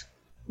baguette,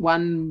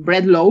 one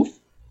bread loaf.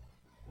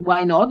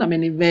 Why not? I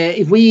mean,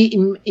 if we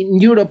in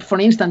Europe, for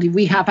instance, if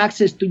we have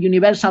access to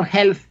universal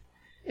health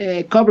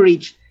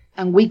coverage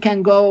and we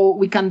can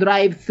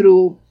drive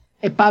through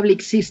a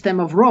public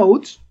system of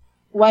roads,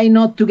 why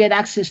not to get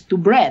access to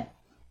bread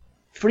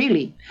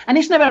freely? And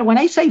it's never, when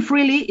I say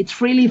freely, it's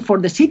freely for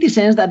the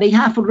citizens that they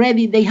have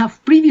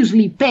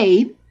previously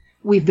paid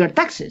with their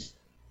taxes.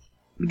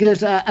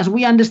 Because as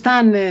we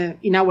understand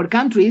in our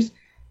countries,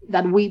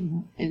 that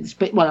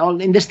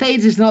in the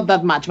States it's not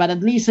that much, but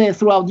at least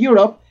throughout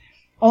Europe,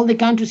 all the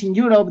countries in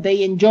Europe,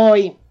 they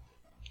enjoy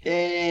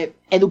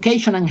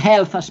education and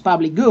health as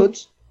public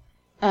goods.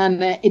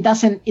 And it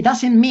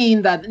doesn't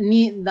mean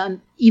that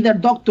either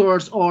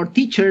doctors or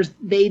teachers,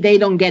 they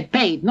don't get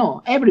paid.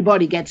 No,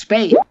 everybody gets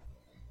paid.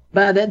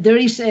 But there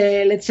is,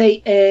 let's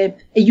say,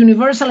 a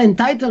universal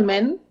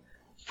entitlement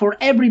for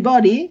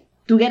everybody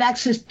to get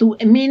access to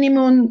a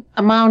minimum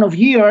amount of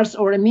years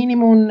or a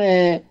minimum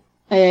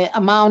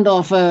amount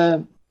of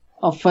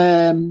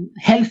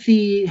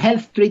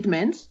health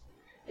treatments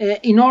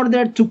in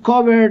order to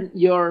cover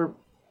your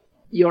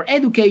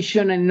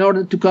education and in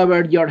order to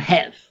cover your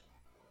health.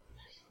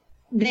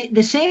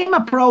 The same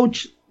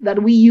approach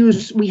that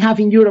we have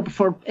in Europe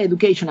for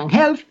education and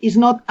health is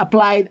not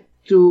applied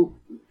to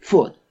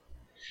food.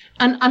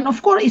 And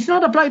of course, it's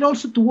not applied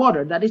also to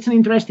water. That is an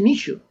interesting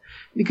issue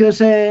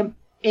because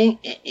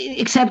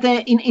except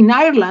in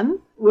Ireland,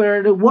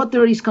 where the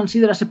water is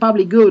considered as a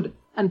public good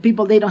and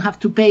people, they don't have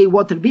to pay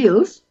water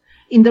bills.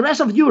 In the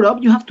rest of Europe,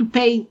 you have to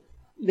pay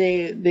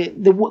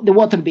the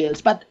water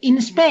bills. But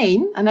in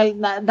Spain,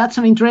 and that's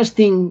an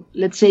interesting,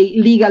 let's say,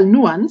 legal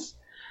nuance,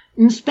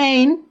 in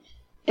Spain,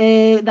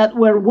 that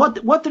where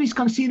water is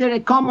considered a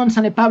commons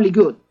and a public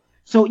good.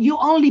 So you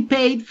only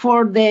paid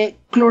for the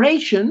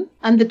chloration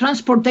and the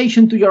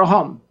transportation to your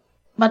home,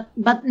 but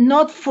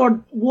not for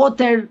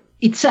water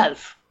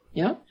itself,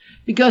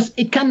 because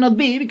it cannot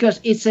be, because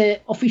it's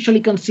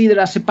officially considered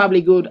as a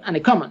public good and a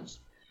commons.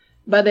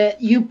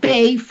 But you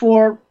pay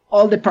for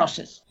all the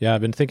process. Yeah,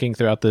 I've been thinking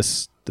throughout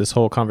this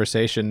whole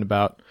conversation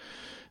about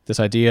this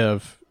idea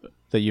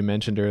that you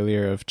mentioned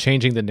earlier of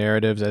changing the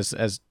narratives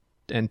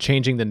and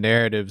changing the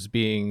narratives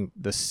being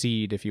the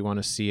seed, if you want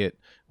to see it,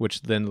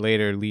 which then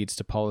later leads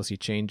to policy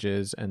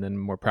changes and then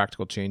more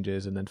practical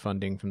changes and then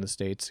funding from the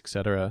states,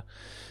 etc.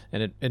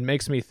 And it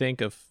makes me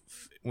think of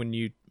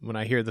when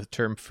I hear the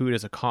term food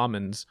as a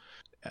commons,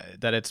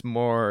 that it's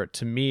more,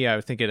 to me, I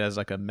would think it as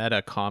like a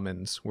meta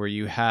commons, where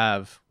you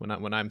have,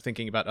 when I'm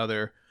thinking about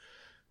other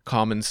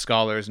commons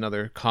scholars and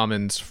other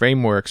commons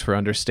frameworks for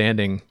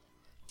understanding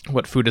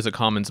what food as a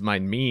commons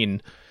might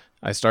mean,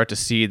 I start to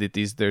see that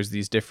there's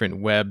these different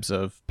webs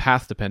of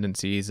path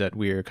dependencies that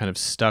we're kind of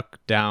stuck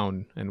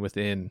down and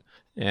within.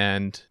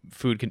 And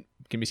food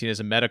can be seen as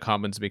a meta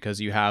commons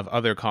because you have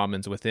other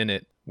commons within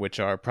it,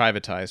 which are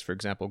privatized. For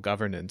example,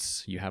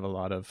 governance. You have a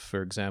lot of,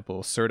 for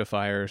example,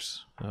 certifiers.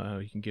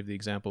 You can give the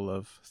example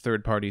of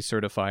third-party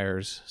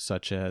certifiers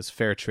such as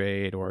fair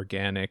trade or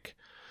organic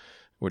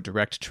or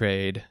direct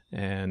trade.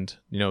 And,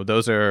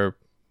 those are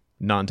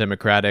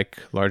non-democratic,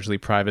 largely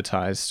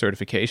privatized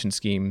certification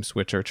schemes,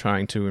 which are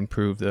trying to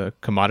improve the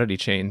commodity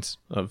chains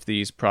of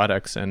these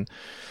products. And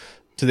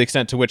to the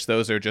extent to which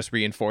those are just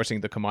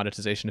reinforcing the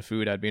commoditization of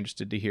food, I'd be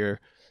interested to hear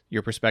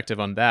your perspective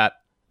on that.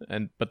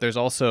 But there's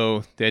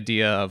also the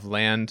idea of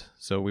land.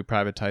 So we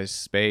privatize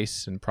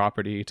space and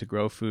property to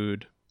grow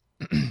food.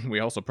 We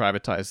also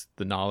privatize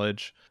the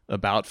knowledge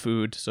about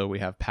food. So we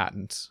have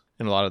patents,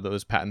 and a lot of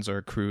those patents are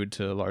accrued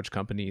to large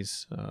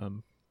companies,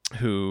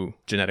 who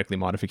genetically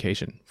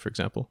modification, for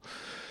example.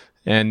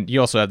 And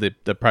you also have the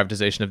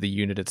privatization of the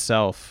unit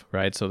itself,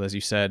 right? So as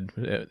you said,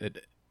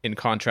 in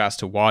contrast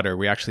to water,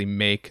 we actually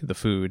make the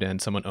food and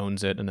someone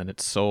owns it and then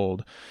it's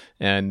sold.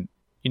 And,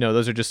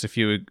 those are just a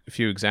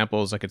few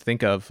examples I could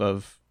think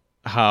of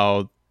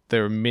how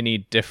there are many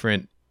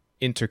different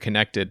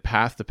interconnected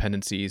path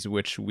dependencies,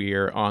 which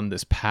we're on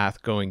this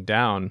path going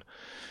down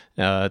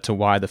to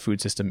why the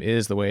food system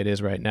is the way it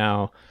is right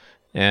now.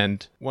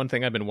 And one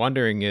thing I've been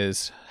wondering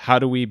is, how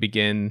do we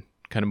begin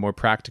kind of more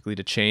practically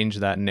to change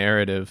that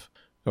narrative,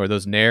 or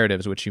those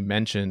narratives which you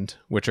mentioned,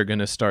 which are going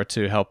to start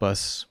to help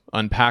us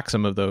unpack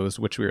some of those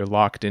which we are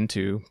locked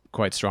into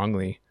quite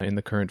strongly in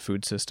the current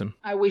food system?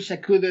 I wish I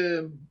could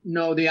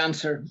know the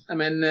answer. I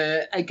mean,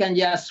 I can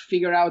just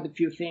figure out a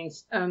few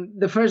things.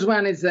 The first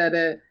one is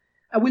that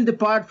I will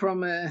depart from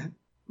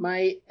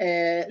my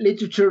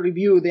literature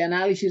review, the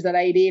analysis that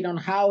I did on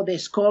how the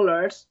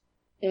scholars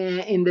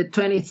in the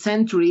 20th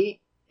century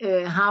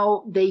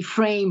how they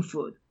frame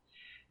food.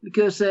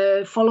 Because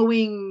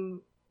following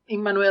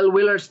Immanuel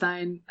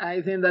Wallerstein,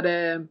 I think that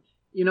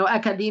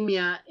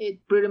academia,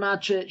 it pretty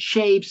much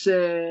shapes,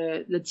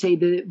 let's say,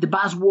 the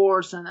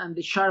buzzwords and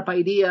the sharp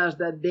ideas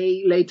that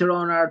they later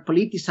on are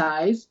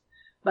politicized.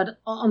 But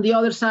on the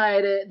other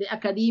side, the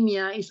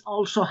academia is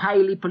also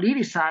highly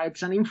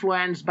politicized and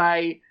influenced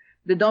by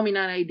the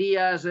dominant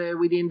ideas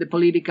within the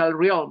political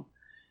realm.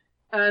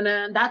 And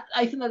that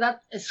I think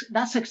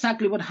that's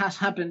exactly what has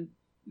happened.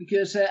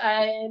 Because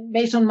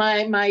based on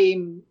my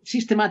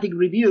systematic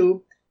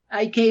review,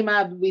 I came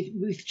up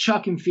with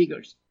shocking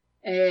figures.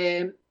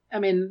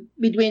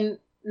 Between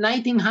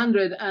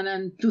 1900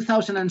 and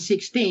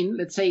 2016,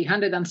 let's say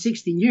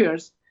 116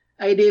 years,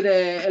 I did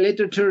a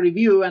literature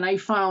review, and I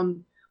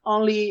found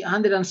only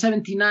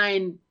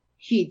 179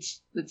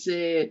 hits, let's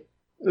say,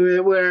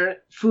 where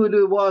food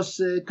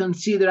was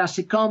considered as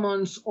a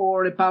commons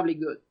or a public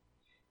good,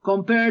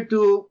 compared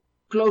to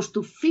close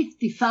to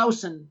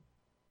 50,000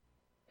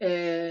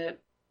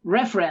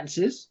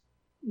 references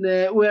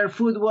where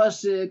food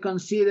was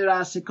considered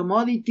as a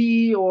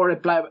commodity or a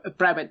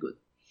private good.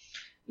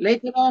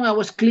 Later on, I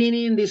was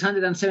cleaning this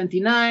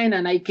 179,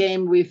 and I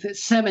came with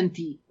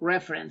 70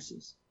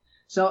 references.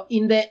 So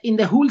in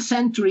the whole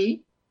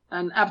century,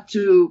 and up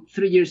to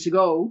 3 years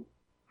ago,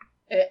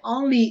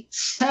 only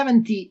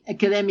 70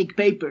 academic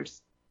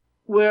papers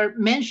were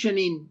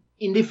mentioning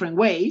in different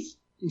ways.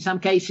 In some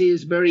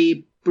cases,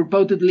 very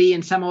purportedly,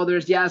 and some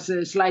others just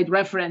slight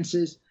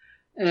references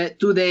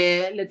to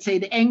the, let's say,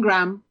 the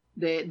engram,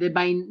 the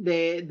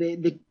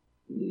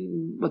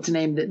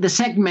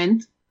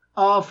segment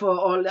of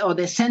or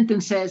the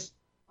sentences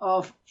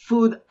of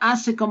food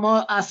as a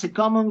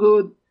common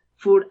good,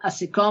 food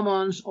as a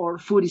commons, or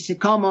food is a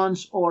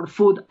commons, or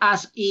food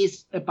as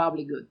is a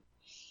public good.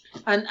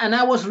 And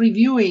I was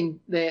reviewing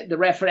the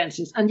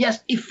references, and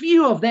just a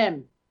few of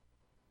them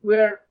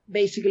were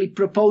basically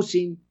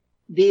proposing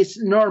this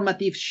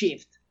normative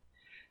shift,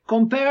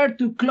 compared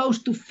to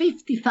close to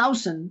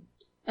 50,000,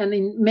 and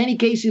in many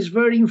cases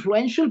very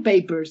influential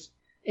papers,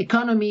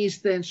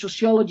 economists and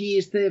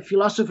sociologists,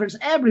 philosophers,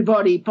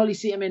 everybody,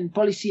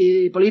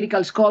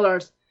 political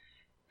scholars,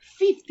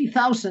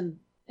 50,000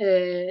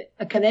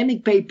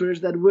 academic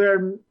papers that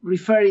were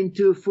referring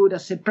to food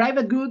as a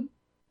private good,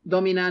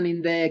 dominant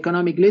in the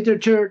economic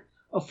literature,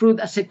 or food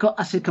as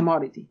a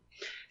commodity.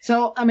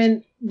 So,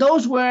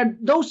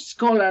 those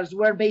scholars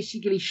were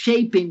basically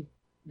shaping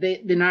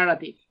the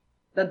narrative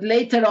that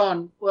later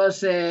on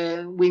was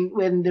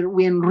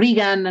when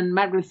Reagan and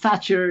Margaret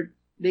Thatcher,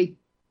 they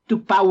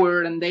took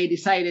power and they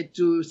decided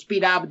to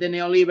speed up the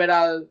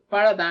neoliberal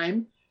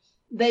paradigm.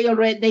 They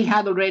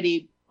had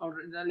already,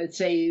 let's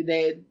say,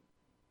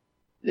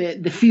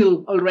 the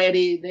field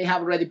already, they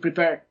have already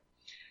prepared.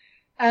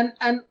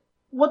 And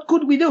what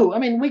could we do?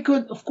 We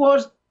could, of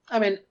course,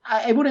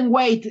 I wouldn't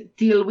wait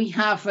till we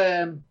have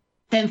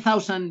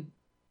 10,000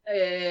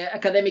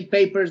 academic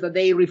papers that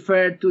they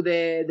refer to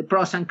the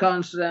pros and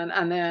cons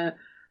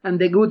and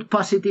the good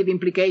positive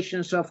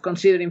implications of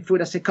considering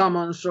food as a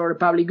commons or a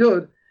public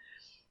good.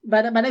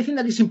 But I think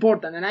that is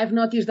important. And I've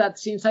noticed that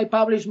since I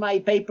published my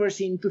papers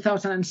in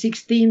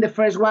 2016, the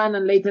first one,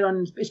 and later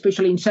on,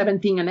 especially in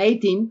 17 and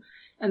 18,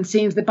 and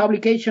since the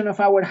publication of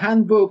our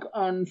handbook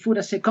on food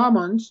as a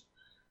commons,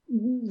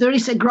 there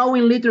is a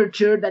growing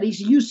literature that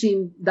is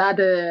using that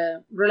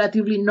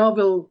relatively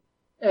novel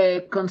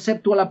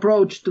conceptual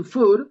approach to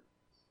food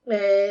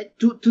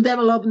to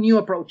develop new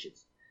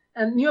approaches.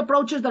 And new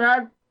approaches that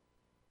are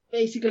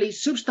basically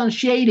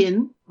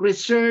substantiating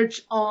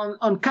research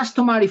on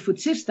customary food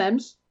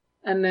systems.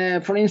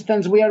 And for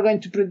instance, we are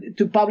going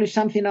to publish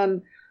something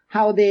on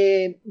how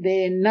the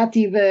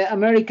Native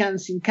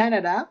Americans in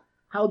Canada,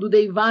 how do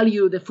they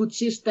value the food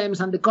systems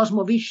and the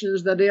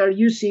cosmovisions that they are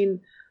using,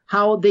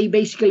 how they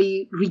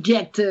basically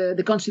reject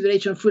the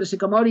consideration of food as a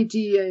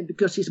commodity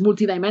because it's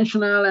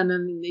multidimensional and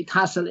it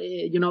has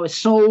a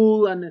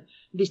soul and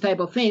these type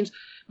of things.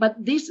 But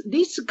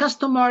these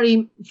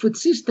customary food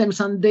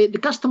systems and the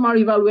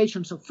customary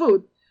evaluations of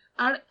food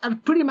are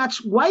pretty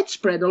much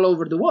widespread all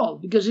over the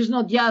world, because it's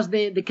not just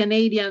the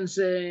Canadians,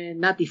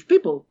 native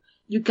people.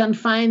 You can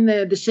find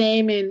the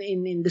same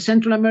in the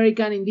Central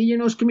American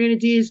indigenous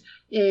communities,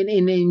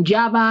 in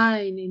Java,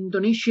 in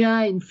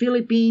Indonesia, in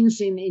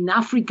Philippines, in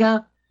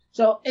Africa.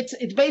 So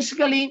it's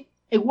basically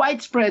a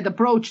widespread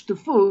approach to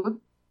food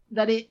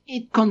that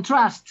it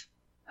contrasts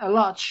a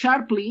lot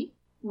sharply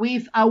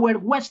with our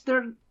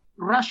Western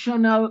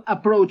rational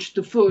approach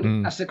to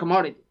food as a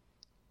commodity.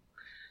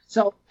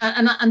 So,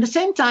 and at the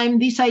same time,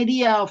 this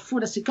idea of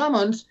food as a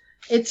commons,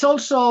 it's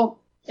also,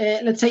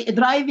 let's say, a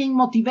driving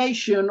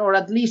motivation, or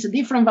at least a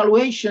different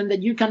valuation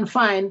that you can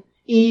find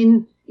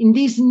in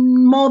these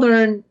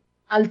modern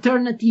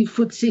alternative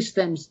food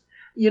systems.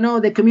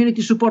 The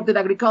community-supported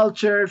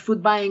agriculture,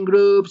 food buying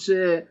groups,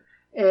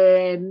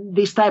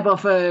 this type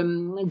of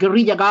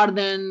guerrilla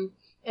garden,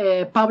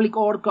 public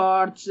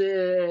orchards,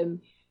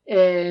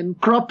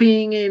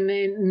 cropping in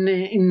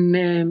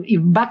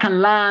vacant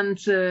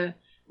lands.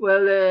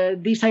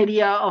 This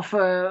idea of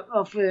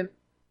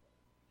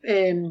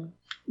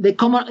the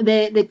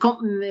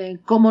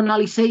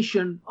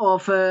communalization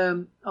of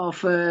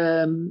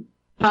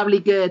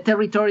public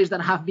territories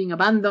that have been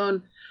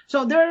abandoned.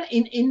 So they're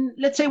in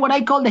let's say what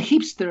I call the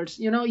hipsters,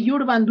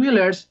 urban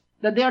dwellers,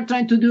 that they are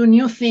trying to do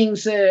new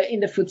things in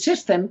the food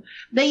system.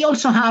 They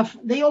also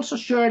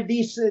share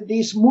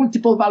this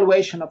multiple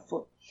valuation of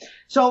food.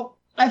 So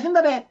I think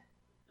that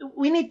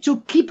we need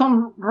to keep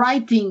on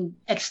writing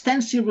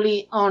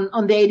extensively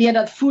on the idea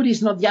that food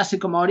is not just a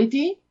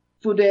commodity,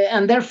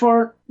 and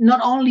therefore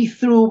not only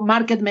through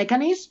market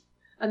mechanisms.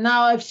 And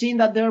now I've seen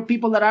that there are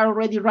people that are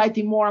already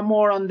writing more and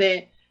more on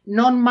the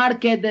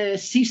non-market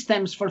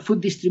systems for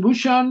food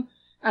distribution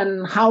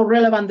and how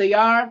relevant they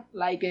are,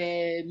 like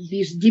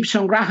this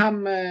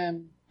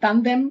Gibson-Graham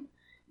tandem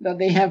that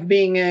they have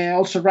been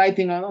also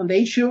writing on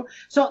the issue.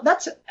 So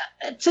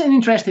it's an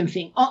interesting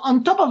thing.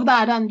 On top of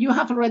that, and you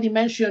have already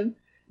mentioned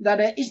that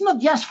it's not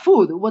just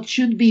food what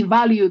should be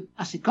valued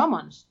as a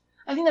commons.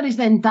 I think that is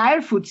the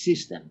entire food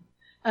system.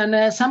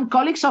 And some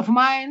colleagues of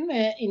mine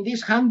in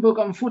this handbook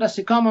on food as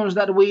a commons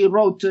that we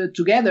wrote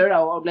together,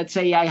 or let's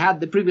say I had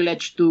the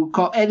privilege to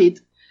co-edit,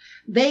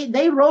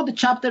 they wrote a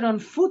chapter on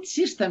food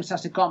systems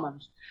as a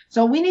commons.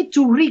 So we need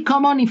to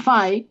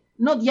recommonify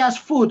not just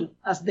food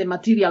as the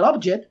material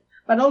object,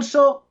 but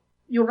also,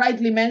 you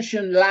rightly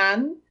mentioned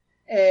land,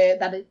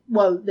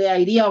 the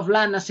idea of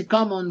land as a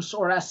commons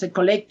or as a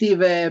collective,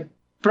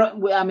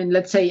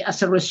 let's say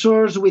as a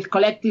resource with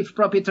collective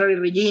proprietary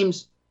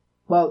regimes.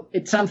 Well,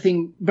 it's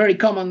something very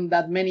common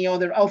that many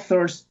other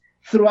authors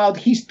throughout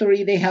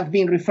history, they have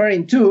been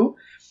referring to.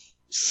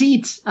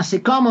 Seeds as a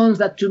commons,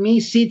 that to me,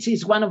 seeds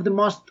is one of the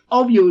most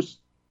obvious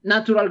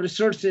natural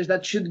resources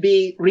that should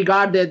be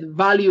regarded,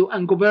 valued,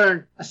 and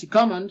governed as a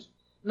commons.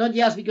 Not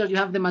just because you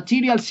have the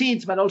material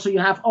seeds, but also you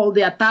have all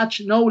the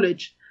attached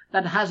knowledge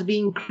that has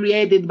been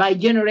created by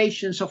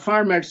generations of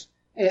farmers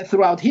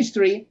throughout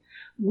history.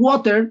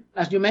 Water,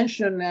 as you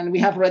mentioned, and we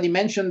have already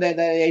mentioned the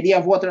idea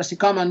of water as a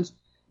commons.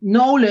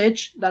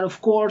 Knowledge, that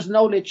of course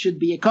knowledge should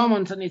be a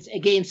commons, and it's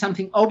again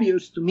something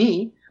obvious to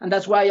me, and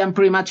that's why I'm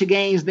pretty much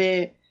against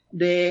the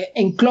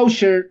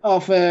enclosure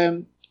of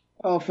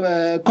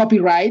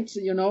copyrights,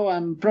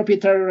 and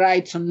proprietary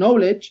rights on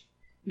knowledge,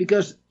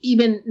 because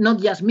even not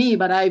just me,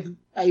 but I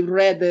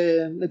read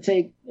let's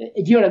say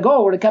a year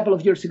ago or a couple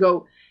of years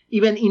ago,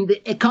 even in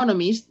The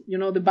Economist,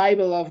 the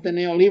Bible of the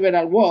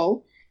neoliberal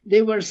world,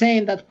 they were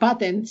saying that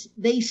patents,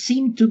 they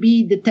seem to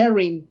be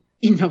deterring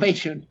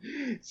innovation.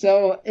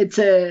 So it's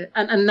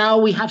and now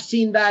we have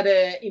seen that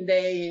in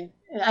the,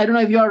 I don't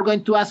know if you are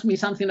going to ask me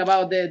something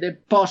about the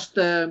post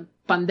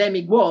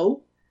pandemic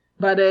world,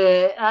 but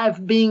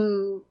I've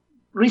been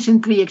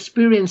recently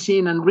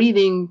experiencing and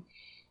reading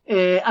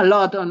a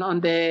lot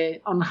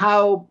on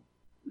how,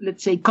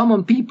 let's say,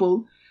 common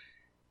people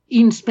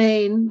in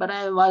Spain, but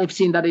I've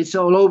seen that it's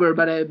all over,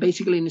 but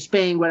basically in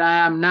Spain, where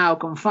I am now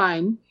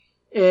confined,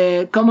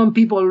 common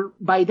people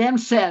by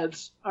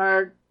themselves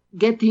are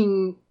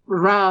getting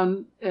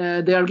around,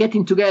 they are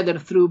getting together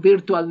through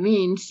virtual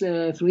means,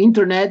 through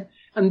internet,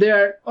 and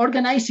they're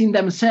organizing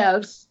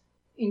themselves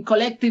in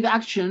collective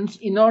actions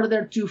in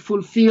order to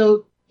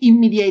fulfill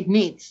immediate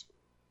needs,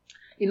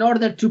 in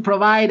order to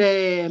provide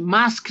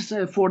masks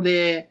for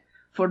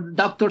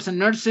doctors and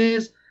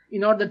nurses,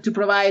 in order to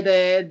provide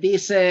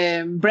these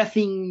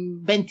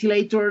breathing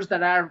ventilators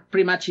that are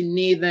pretty much in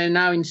need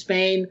now in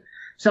Spain.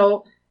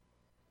 So,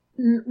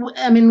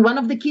 one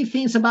of the key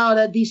things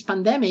about this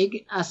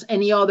pandemic, as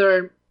any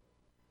other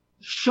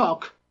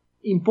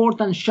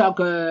important shock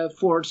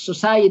for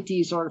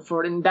societies, or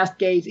in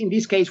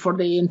this case for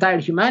the entire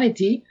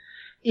humanity,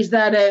 is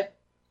that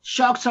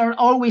shocks are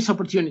always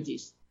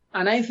opportunities.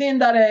 And I think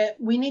that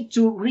we need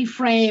to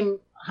reframe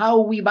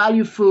how we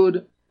value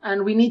food,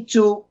 and we need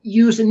to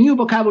use a new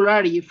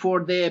vocabulary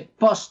for the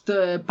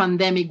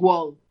post-pandemic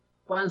world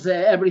once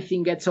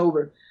everything gets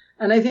over.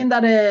 And I think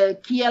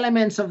that key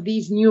elements of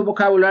this new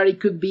vocabulary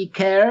could be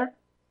care,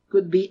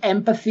 could be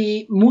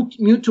empathy,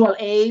 mutual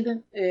aid,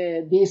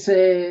 this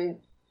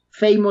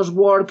famous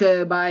work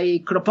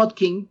by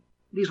Kropotkin,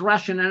 this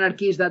Russian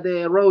anarchist that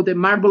wrote a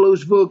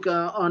marvelous book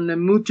on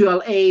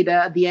mutual aid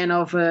at the end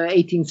of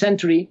 18th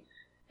century,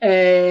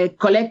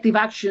 collective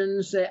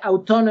actions,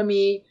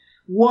 autonomy,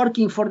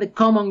 working for the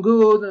common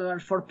good or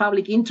for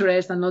public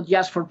interest and not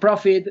just for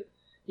profit,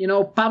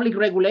 public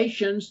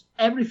regulations,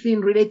 everything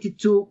related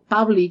to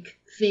public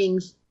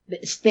things, the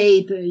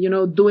state,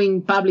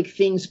 doing public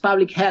things,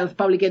 public health,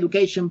 public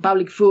education,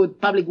 public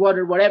food, public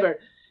water, whatever.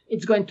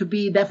 It's going to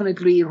be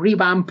definitely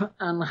revamped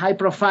and high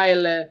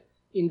profile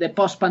in the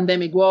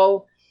post-pandemic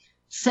world.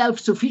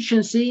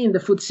 Self-sufficiency in the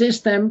food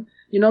system,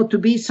 to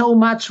be so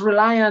much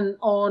reliant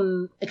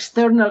on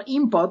external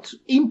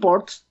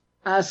imports,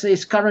 as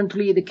is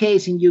currently the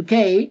case in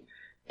UK,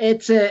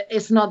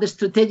 it's not,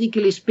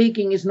 strategically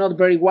speaking, it's not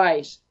very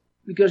wise,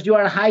 because you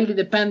are highly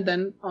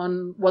dependent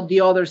on what the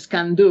others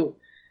can do.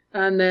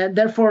 And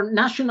therefore,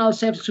 national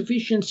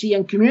self-sufficiency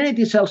and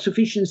community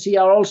self-sufficiency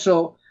are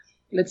also,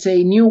 let's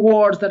say, new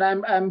words that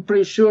I'm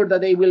pretty sure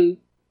that they will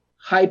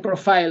high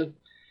profile.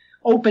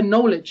 Open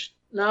knowledge.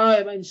 No,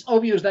 it's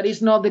obvious that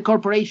it's not the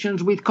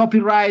corporations with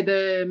copyright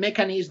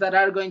mechanisms that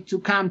are going to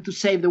come to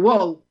save the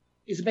world.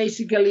 It's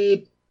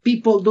basically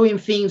people doing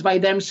things by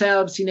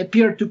themselves in a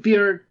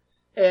peer-to-peer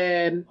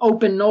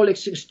open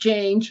knowledge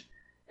exchange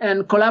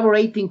and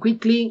collaborating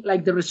quickly,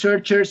 like the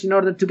researchers, in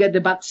order to get the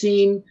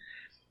vaccine.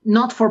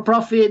 Not for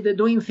profit,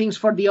 doing things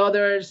for the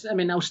others. I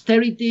mean,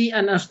 austerity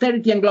and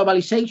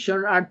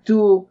globalization are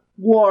two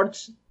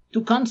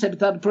concepts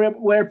that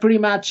were pretty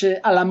much a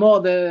la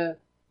mode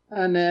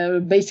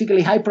and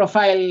basically high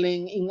profile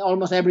in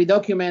almost every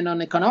document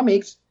on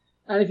economics.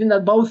 And I think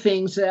that both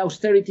things,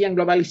 austerity and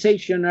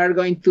globalization, are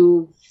going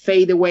to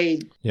fade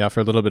away. Yeah, for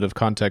a little bit of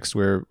context,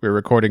 we're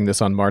recording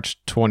this on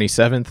March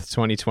 27th,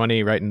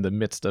 2020, right in the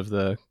midst of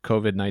the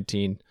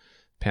COVID-19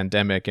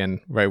 pandemic,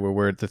 and right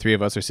where the three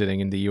of us are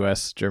sitting in the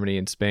US, Germany,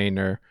 and Spain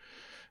are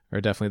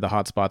definitely the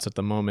hotspots at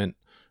the moment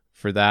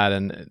for that.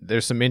 And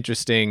there's some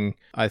interesting,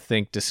 I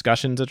think,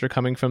 discussions that are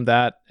coming from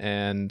that.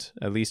 And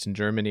at least in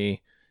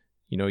Germany,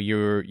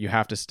 you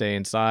have to stay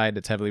inside.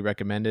 It's heavily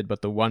recommended,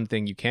 but the one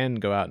thing you can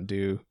go out and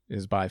do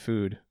is buy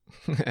food.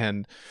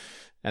 and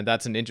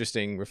that's an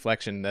interesting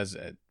reflection as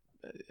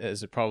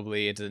it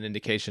probably it's an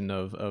indication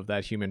of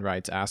that human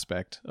rights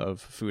aspect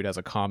of food as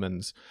a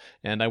commons.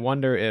 And I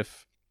wonder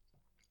if,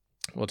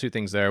 well, two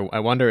things there. I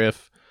wonder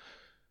if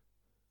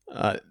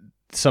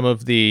some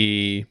of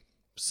the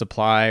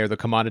supply or the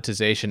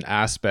commoditization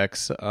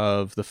aspects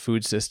of the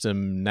food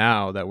system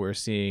now that we're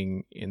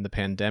seeing in the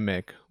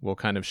pandemic will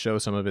kind of show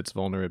some of its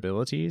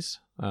vulnerabilities.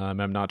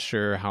 I'm not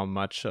sure how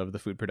much of the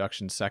food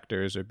production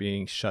sectors are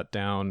being shut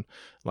down,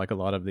 like a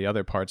lot of the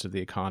other parts of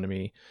the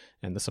economy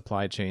and the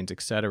supply chains,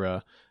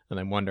 etc. And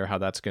I wonder how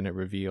that's going to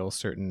reveal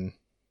certain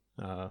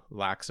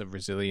lacks of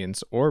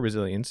resilience,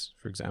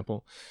 for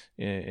example,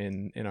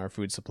 in our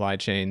food supply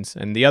chains.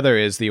 And the other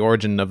is the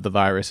origin of the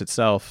virus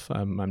itself.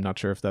 I'm not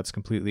sure if that's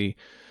completely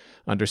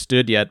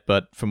understood yet,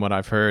 but from what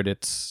I've heard,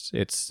 it's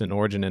an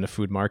origin in a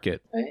food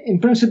market. In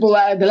principle,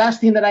 the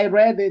last thing that I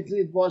read,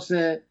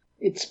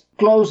 it's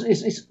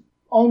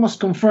almost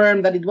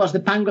confirmed that it was the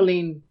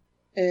pangolin,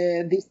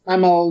 this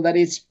mammal that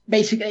is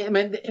basically,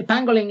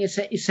 pangolin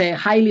is a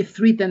highly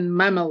threatened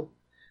mammal,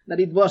 that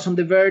it was on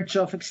the verge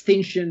of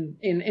extinction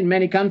in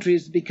many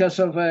countries because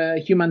of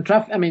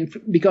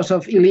because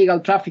of illegal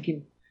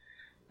trafficking.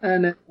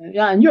 And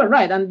and you're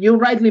right. And you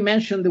rightly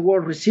mentioned the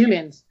word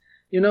resilience.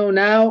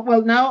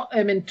 Now,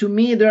 to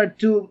me, there are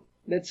two,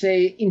 let's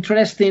say,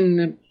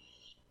 interesting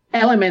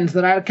elements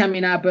that are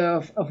coming up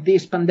of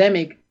this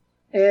pandemic.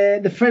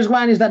 The first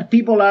one is that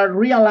people are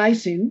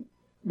realizing,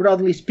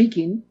 broadly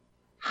speaking,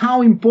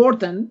 how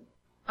important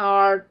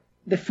are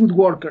the food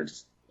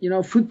workers.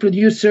 Food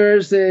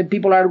producers,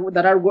 people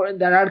that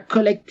are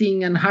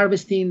collecting and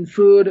harvesting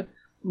food,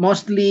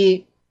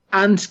 mostly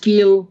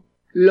unskilled,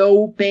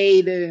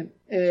 low-paid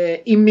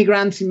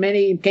immigrants in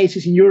many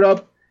cases in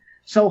Europe.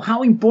 So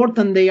how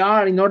important they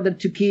are in order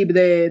to keep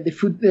the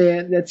food,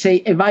 let's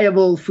say, a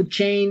viable food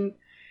chain.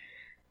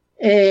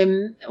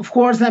 Of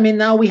course,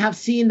 now we have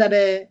seen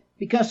that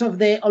because of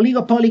the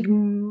oligopolic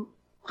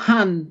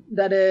hand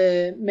that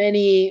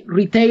many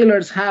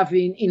retailers have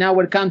in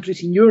our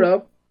countries in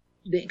Europe,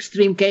 the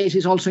extreme case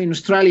is also in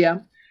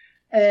Australia.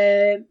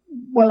 What's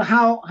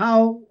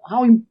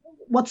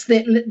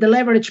the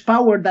leverage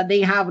power that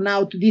they have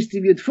now to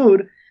distribute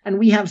food? And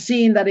we have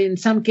seen that in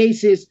some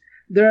cases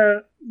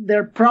there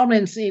are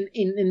problems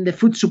in the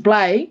food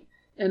supply.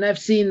 And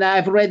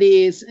I've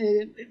already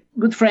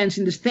good friends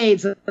in the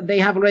States that they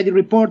have already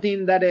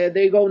reporting that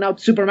they go now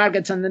to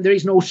supermarkets and there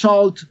is no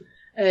salt,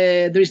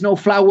 there is no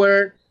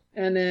flour.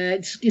 And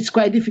it's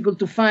quite difficult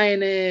to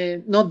find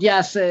not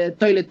just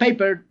toilet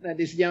paper, that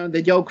is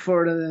the joke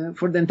for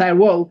the entire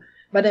world,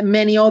 but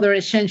many other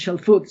essential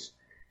foods,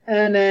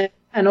 and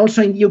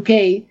also in the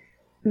UK.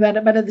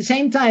 But at the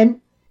same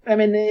time,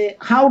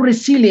 how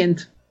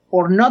resilient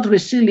or not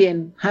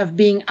resilient have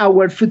been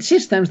our food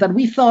systems, that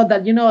we thought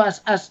that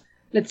as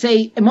let's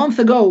say a month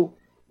ago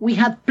we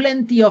had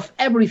plenty of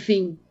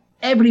everything,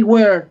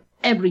 everywhere,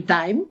 every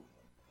time,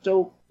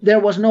 so there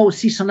was no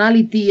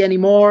seasonality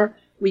anymore.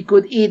 We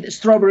could eat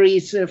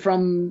strawberries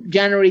from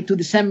January to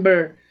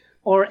December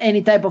or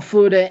any type of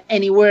food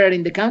anywhere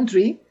in the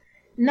country.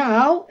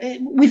 Now,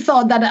 we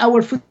thought that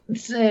our food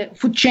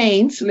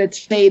chains,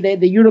 let's say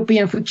the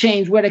European food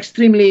chains, were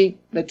extremely,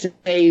 let's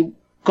say,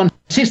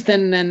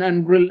 consistent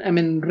and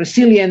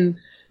resilient.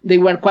 They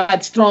were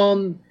quite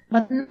strong.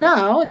 But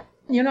now,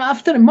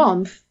 after a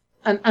month,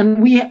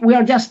 and we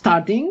are just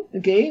starting,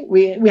 okay?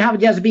 We have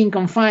just been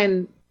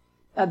confined,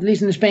 at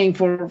least in Spain,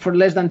 for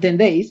less than 10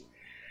 days.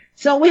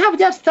 So we have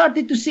just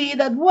started to see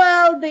that,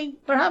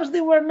 perhaps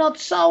they were not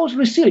so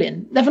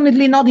resilient.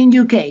 Definitely not in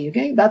UK,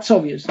 okay? That's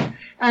obvious.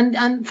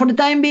 And for the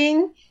time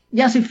being,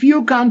 just a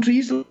few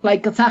countries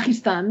like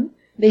Kazakhstan,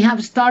 they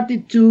have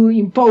started to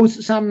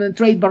impose some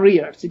trade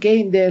barriers,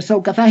 okay?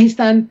 So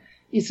Kazakhstan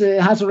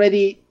has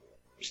already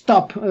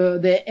stopped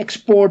the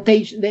export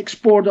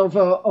of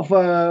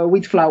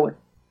wheat flour.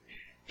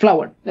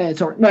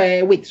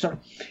 Wheat, sorry.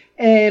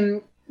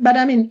 But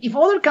if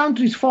other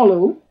countries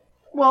follow,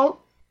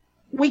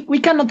 we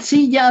cannot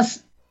see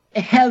just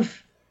a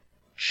health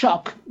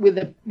shock with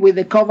the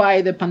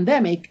COVID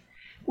pandemic.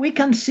 We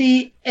can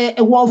see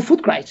a world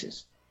food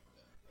crisis.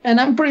 And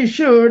I'm pretty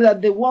sure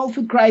that the world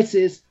food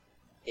crisis,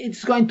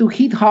 it's going to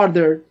hit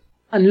harder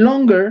and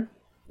longer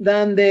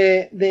than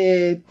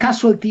the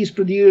casualties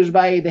produced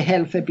by the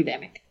health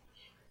epidemic.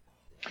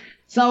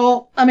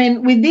 So, I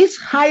mean, with this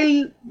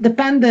high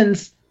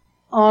dependence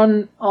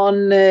on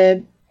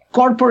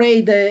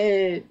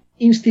corporate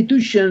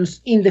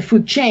institutions in the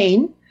food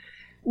chain,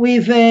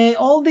 with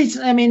all these,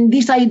 I mean,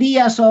 these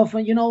ideas of,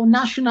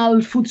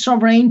 national food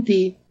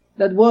sovereignty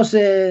that was,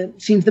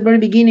 since the very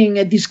beginning,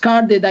 a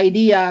discarded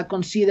idea,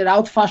 considered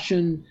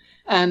out-fashioned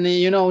and,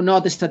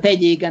 not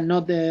strategic and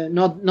not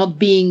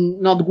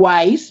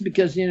wise,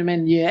 because,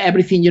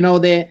 everything,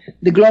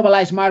 the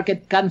globalized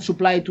market can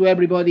supply to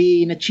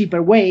everybody in a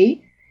cheaper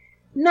way.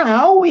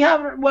 Now we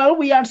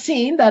are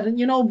seeing that,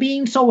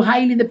 being so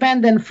highly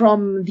dependent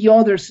from the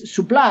other's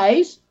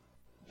supplies,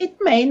 it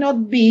may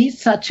not be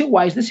such a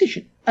wise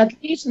decision, at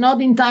least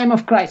not in time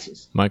of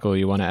crisis. Michael,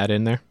 you want to add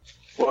in there?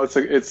 Well,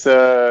 it's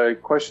a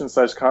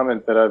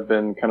question/comment that I've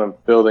been kind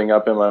of building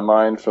up in my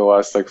mind for the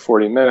last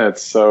 40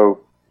 minutes. So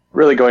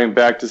really going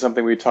back to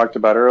something we talked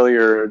about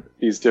earlier,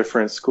 these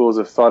different schools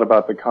of thought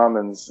about the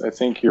commons. I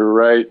think you're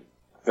right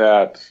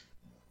that,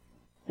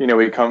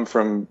 we come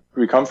from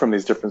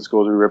these different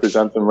schools. We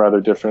represent them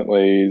rather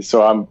differently.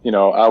 So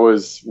I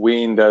was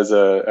weaned as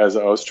a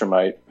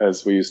Ostermite,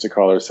 as we used to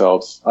call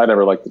ourselves. I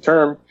never liked the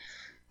term.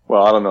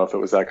 Well, I don't know if it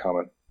was that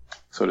common,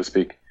 so to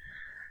speak.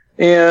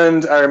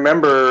 And I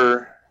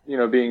remember,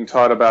 being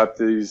taught about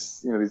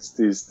these,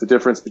 the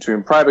difference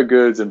between private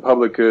goods and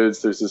public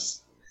goods. There's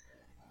this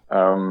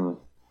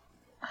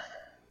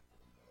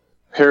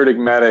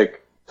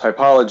paradigmatic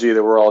typology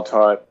that we're all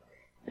taught.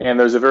 And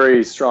there's a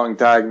very strong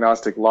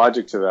diagnostic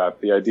logic to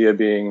that. The idea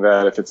being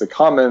that if it's a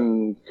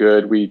common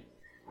good, we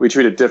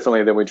treat it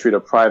differently than we treat a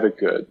private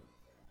good.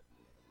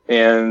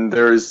 And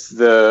there's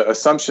the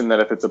assumption that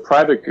if it's a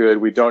private good,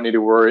 we don't need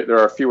to worry. There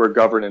are fewer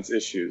governance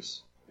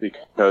issues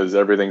because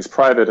everything's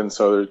private, and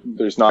so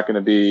there's not going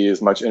to be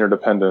as much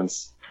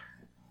interdependence.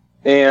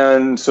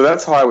 And so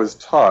that's how I was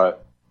taught.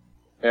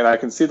 And I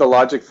can see the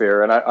logic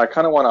there. And I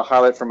kind of want to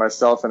highlight for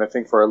myself, and I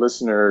think for our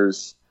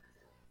listeners,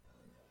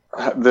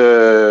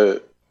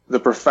 the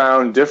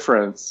profound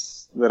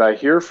difference that I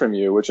hear from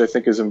you, which I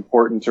think is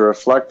important to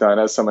reflect on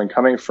as someone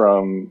coming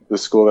from the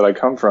school that I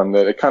come from,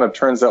 that it kind of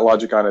turns that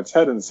logic on its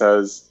head and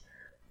says,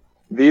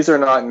 these are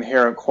not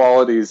inherent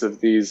qualities of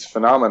these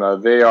phenomena.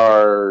 They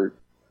are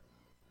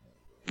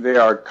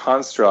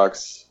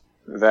constructs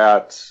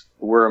that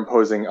we're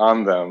imposing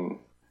on them.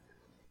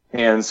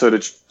 And so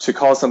to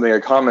call something a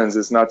commons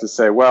is not to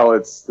say, well,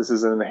 this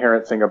is an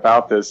inherent thing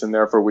about this, and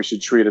therefore we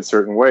should treat it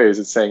certain ways.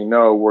 It's saying,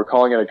 no, we're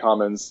calling it a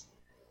commons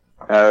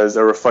as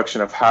a reflection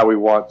of how we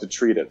want to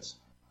treat it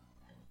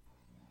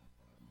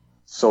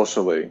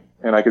socially.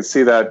 And I could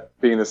see that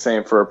being the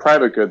same for a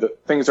private good,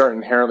 that things aren't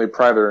inherently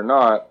private or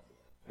not.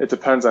 It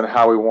depends on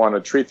how we want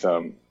to treat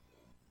them.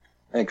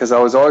 And because I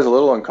was always a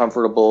little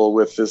uncomfortable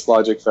with this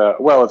logic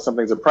that, well, if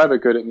something's a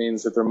private good, it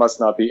means that there must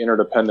not be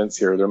interdependence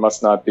here. There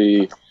must not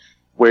be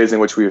ways in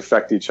which we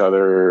affect each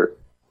other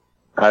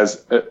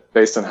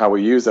based on how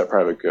we use that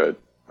private good.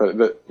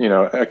 But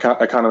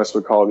economists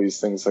would call these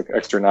things like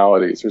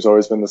externalities. There's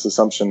always been this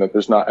assumption that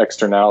there's not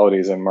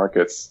externalities in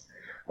markets,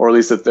 or at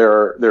least that there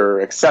are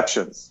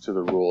exceptions to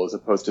the rule as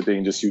opposed to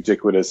being just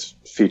ubiquitous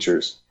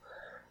features.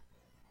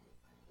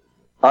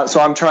 So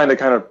I'm trying to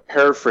kind of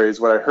paraphrase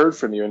what I heard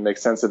from you and make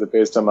sense of it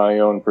based on my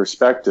own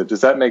perspective.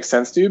 Does that make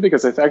sense to you?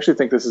 Because I actually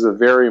think this is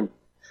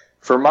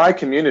for my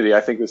community,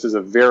 I think this is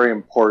a very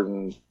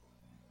important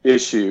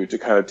issue to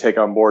kind of take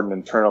on board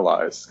and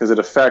internalize, because it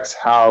affects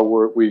how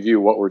we view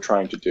what we're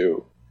trying to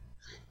do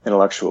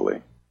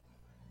intellectually.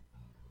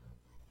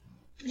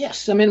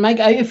 Yes, I mean, Mike,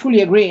 I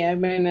fully agree. I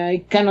mean, I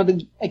cannot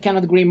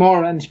agree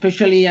more. And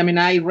especially, I mean,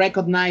 I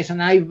recognize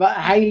and I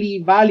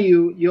highly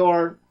value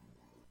your,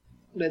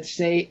 let's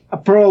say,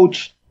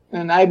 approach,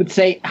 and I would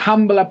say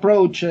humble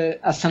approach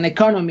as an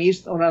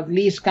economist, or at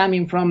least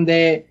coming from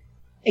the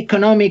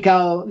economic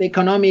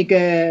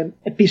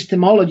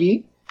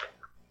epistemology,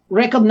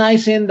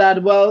 recognizing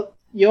that, well,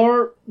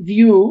 your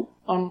view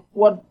on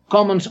what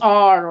commons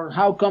are or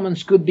how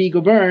commons could be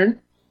governed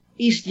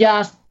is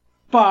just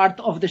part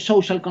of the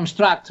social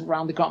construct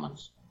around the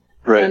commons.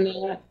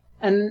 Right.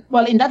 And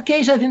well, in that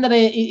case, I think that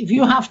if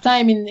you have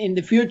time in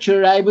the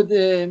future, I would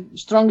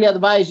strongly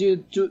advise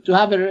you to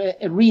have a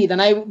read,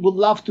 and I would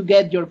love to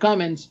get your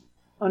comments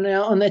on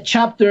a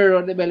chapter,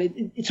 or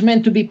it's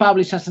meant to be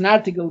published as an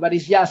article, but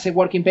it's just a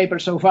working paper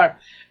so far.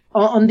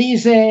 On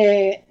this,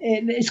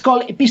 it's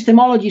called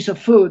Epistemologies of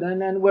Food,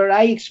 and where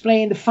I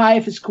explain the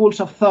 5 schools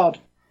of thought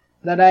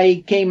that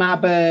I came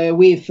up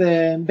with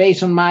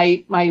based on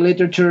my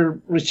literature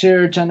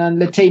research and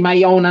let's say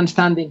my own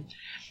understanding.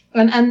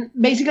 And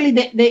basically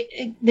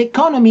the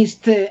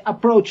economist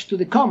approach to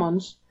the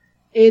commons,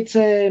 it's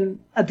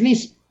at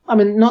least, I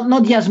mean,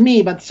 not just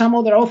me, but some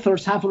other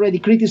authors have already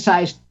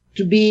criticized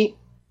to be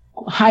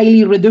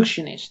highly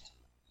reductionist.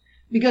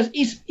 because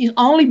it's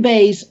only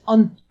based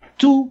on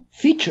two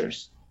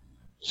features.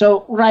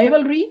 So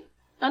rivalry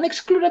and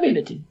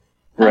excludability.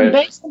 Right. And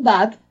based on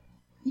that,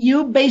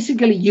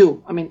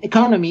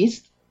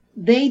 economists,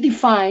 they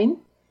define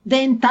the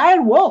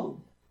entire world.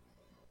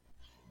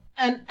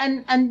 And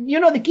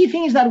the key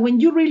thing is that when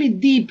you really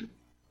deep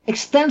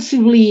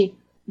extensively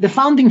the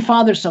founding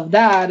fathers of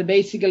that,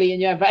 basically,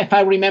 and if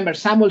I remember,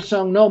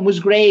 Samuelson,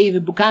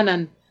 Musgrave,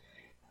 Buchanan,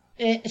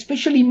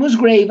 especially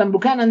Musgrave and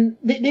Buchanan,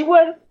 they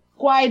were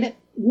quite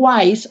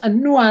wise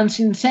and nuanced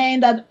in saying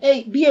that,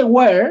 hey, be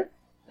aware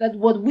that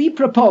what we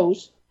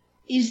propose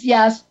is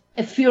just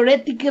a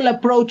theoretical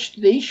approach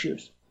to the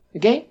issues.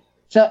 Okay?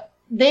 So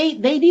they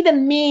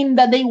didn't mean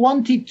that they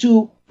wanted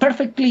to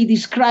perfectly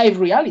describe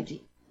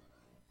reality.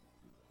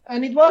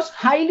 And it was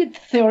highly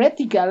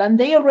theoretical, and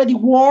they already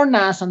warned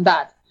us on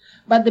that.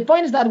 But the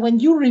point is that when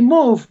you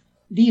remove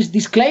these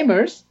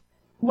disclaimers,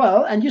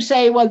 and you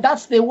say,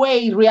 that's the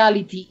way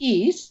reality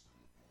is,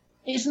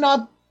 it's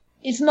not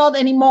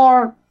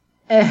anymore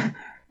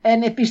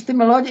an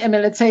epistemology,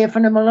 let's say a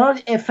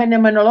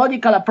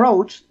phenomenological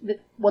approach,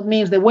 what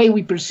means the way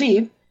we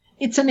perceive.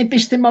 It's an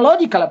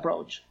epistemological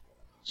approach.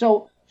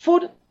 So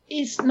food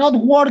is not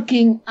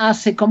working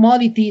as a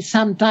commodity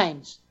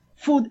sometimes.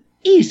 Food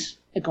is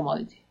a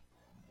commodity.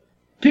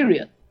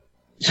 Period.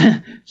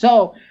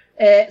 So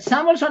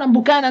Samuelson and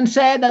Buchanan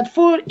said that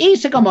food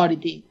is a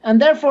commodity,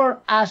 and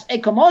therefore, as a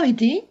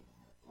commodity,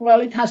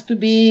 it has to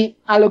be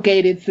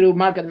allocated through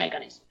market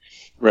mechanisms.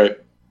 Right.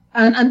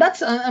 And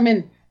that's,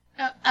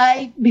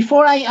 I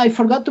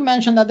forgot to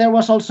mention that there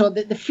was also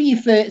the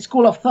fifth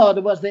school of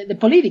thought, was the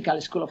political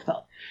school of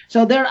thought.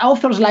 So there are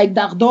authors like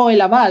Dardot and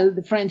Laval,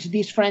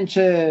 these French,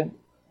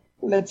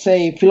 let's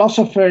say,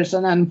 philosophers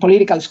and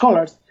political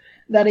scholars,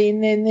 that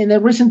in a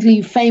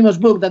recently famous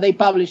book that they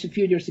published a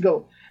few years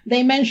ago,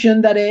 they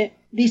mentioned that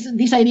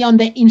this idea on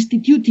the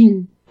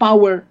instituting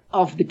power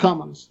of the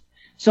commons.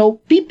 So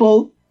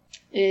people,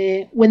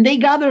 when they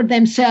gather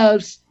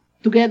themselves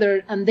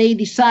together and they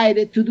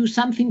decided to do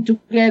something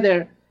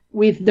together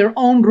with their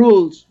own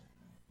rules,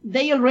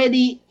 they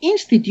already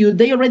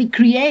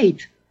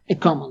create a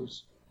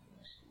commons.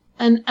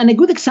 And a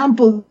good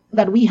example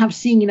that we have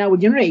seen in our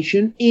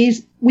generation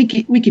is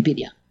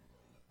Wikipedia.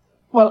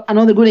 Well,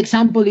 another good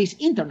example is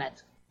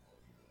internet.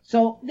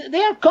 So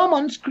they are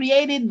commons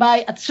created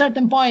by, at a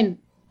certain point,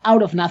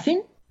 out of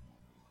nothing.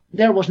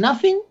 There was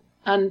nothing,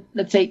 and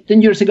let's say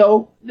 10 years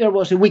ago, there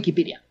was a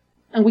Wikipedia.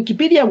 And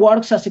Wikipedia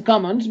works as a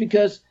commons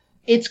because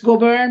it's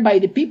governed by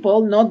the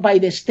people, not by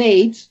the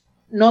states,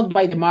 not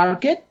by the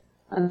market.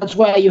 And that's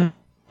why you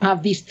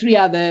have these three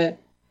other,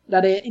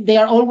 that they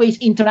are always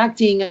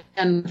interacting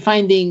and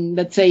finding,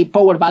 let's say,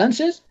 power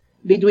balances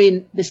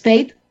between the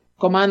state,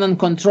 command and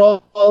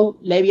control,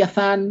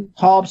 Leviathan,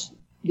 Hobbes,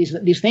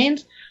 these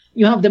things.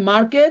 You have the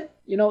market,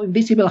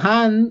 Invisible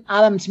Hand,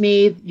 Adam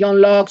Smith,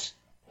 John Locke,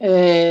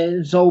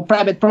 so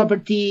private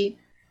property,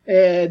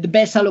 the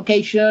best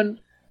allocation,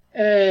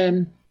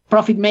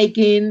 profit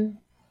making,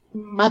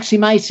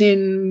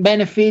 maximizing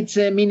benefits,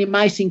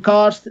 minimizing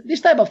costs,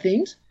 these type of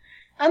things.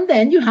 And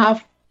then you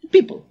have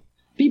people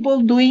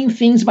doing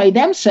things by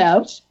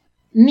themselves,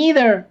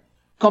 neither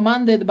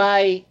commanded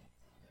by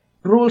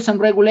rules and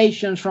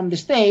regulations from the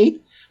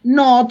state,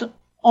 not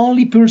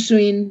only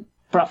pursuing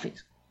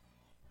profit.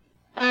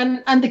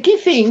 And the key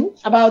thing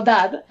about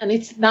that, and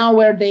it's now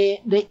where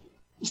the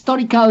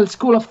historical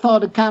school of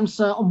thought comes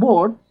on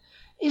board,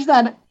 is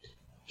that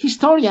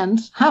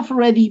historians have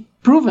already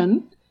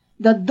proven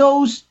that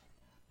those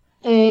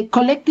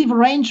collective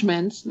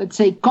arrangements, let's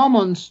say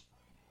commons,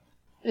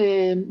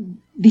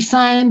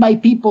 designed by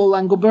people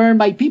and governed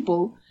by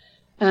people,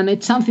 and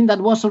it's something that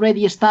was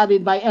already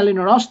studied by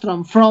Elinor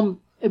Ostrom from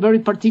a very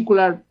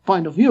particular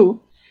point of view,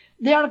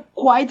 they are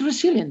quite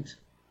resilient.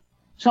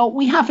 So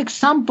we have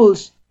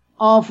examples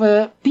of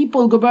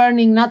people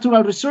governing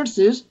natural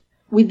resources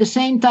with the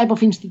same type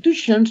of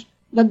institutions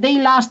that they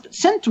last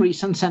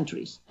centuries and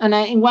centuries. And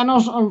in one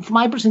of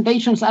my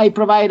presentations, I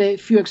provide a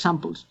few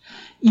examples.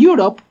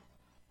 Europe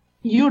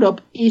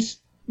is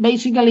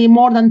basically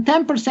more than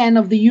 10%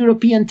 of the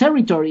European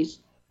territories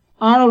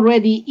are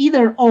already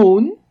either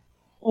owned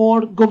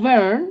or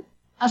governed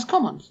as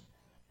commons.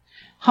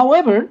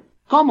 However,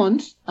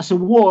 commons as a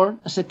word,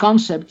 as a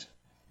concept,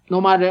 no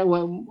matter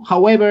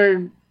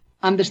however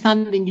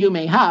understanding you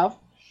may have,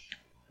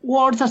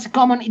 words as a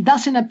common, it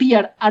doesn't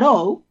appear at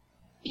all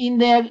in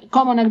the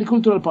common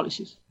agricultural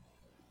policies.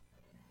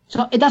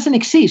 So it doesn't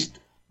exist,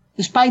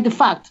 despite the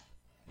fact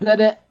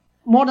that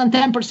more than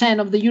 10%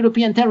 of the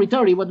European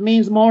territory, what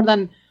means more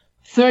than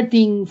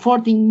 13,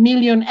 14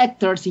 million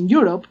hectares in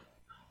Europe,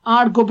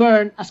 are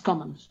governed as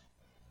commons.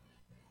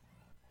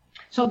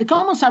 So the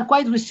commons are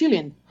quite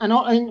resilient, and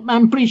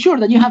I'm pretty sure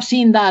that you have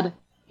seen that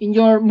in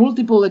your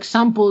multiple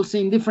examples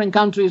in different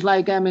countries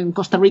like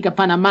Costa Rica,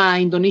 Panama,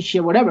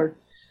 Indonesia, whatever.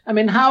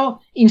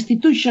 How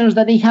institutions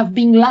that they have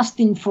been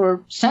lasting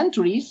for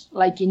centuries,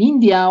 like in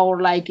India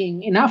or like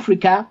in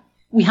Africa,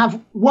 we have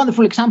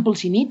wonderful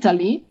examples in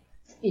Italy,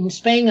 in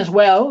Spain as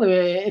well.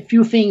 A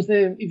few things.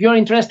 If you're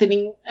interested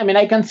in,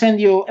 I can send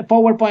you a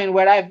PowerPoint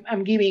where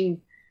I'm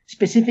giving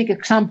specific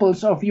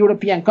examples of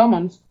European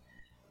commons.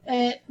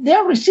 They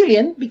are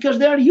resilient because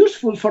they are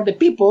useful for the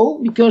people,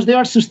 because they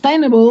are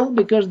sustainable,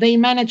 because they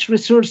manage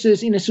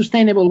resources in a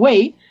sustainable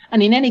way.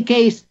 And in any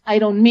case, I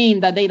don't mean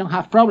that they don't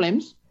have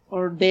problems,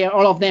 or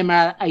all of them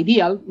are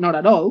ideal. Not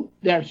at all.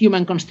 They are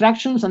human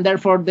constructions, and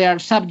therefore they are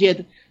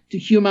subject to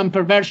human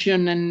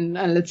perversion and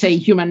let's say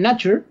human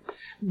nature.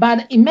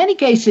 But in many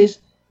cases,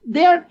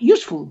 they are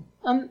useful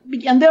and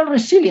they're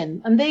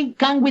resilient, and they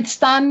can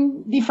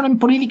withstand different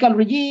political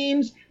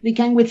regimes. They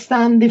can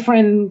withstand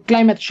different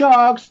climate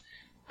shocks,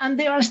 and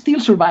they are still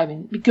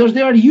surviving because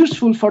they are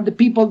useful for the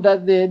people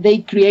that they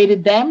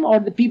created them, or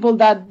the people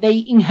that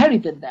they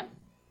inherited them.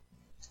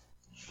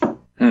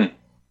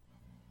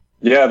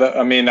 Yeah,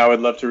 I would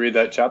love to read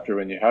that chapter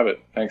when you have it.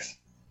 Thanks.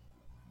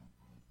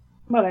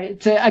 Well, I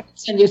can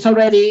send you. It's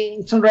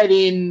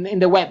already in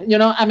the web.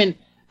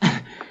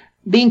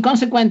 Being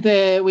consequent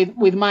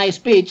with my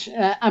speech,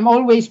 I'm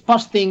always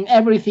posting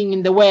everything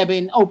in the web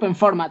in open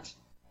formats,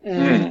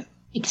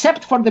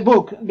 except for the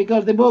book,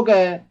 because the book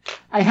I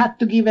had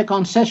to give a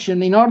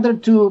concession in order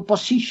to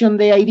position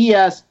the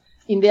ideas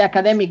in the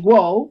academic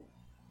world.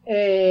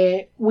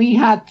 We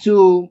had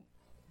to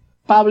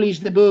publish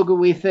the book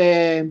with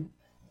a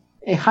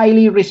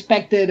highly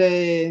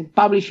respected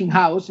publishing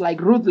house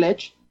like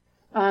Routledge,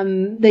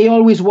 and they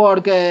always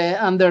work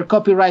under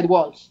copyright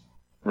walls.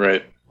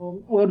 Right.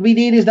 What we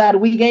did is that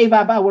we gave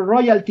up our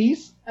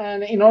royalties,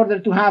 and in order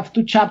to have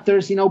 2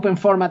 chapters in open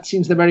format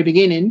since the very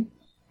beginning.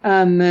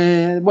 And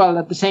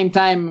at the same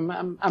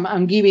time,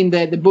 I'm giving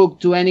the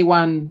book to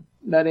anyone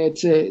that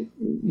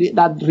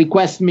that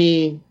requests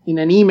me in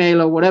an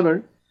email or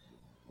whatever.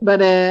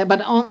 But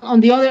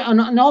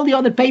on all the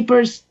other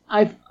papers,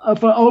 I've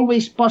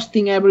always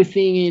posting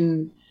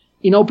everything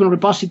in open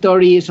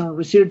repositories on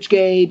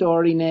ResearchGate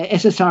or in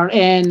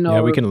SSRN.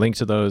 Yeah, we can link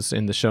to those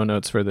in the show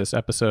notes for this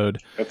episode.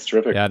 That's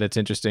terrific. Yeah, that's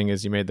interesting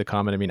as you made the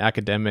comment.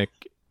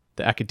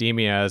 The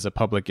academia as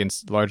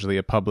largely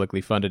a publicly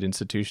funded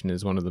institution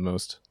is one of the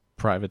most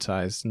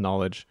privatized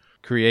knowledge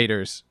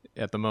creators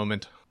at the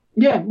moment.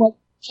 Yeah,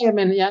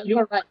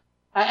 you're right.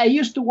 I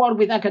used to work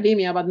with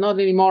academia, but not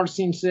anymore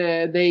since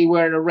they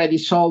were already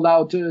sold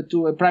out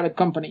to a private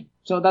company.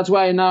 So that's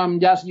why now I'm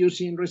just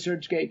using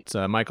ResearchGate.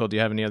 So, Michael, do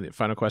you have any other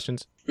final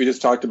questions? We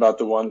just talked about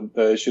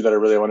the issue that I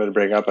really wanted to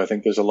bring up. I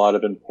think there's a lot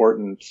of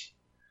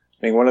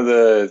one of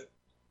the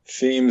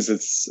themes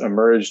that's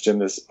emerged in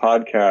this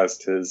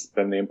podcast has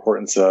been the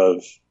importance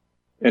of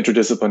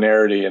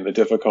interdisciplinarity and the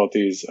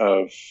difficulties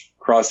of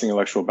crossing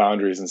intellectual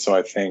boundaries. And so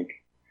I think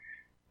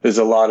there's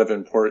a lot of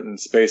important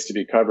space to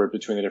be covered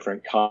between the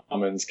different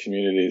commons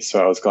communities.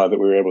 So I was glad that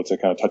we were able to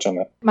kind of touch on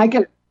that.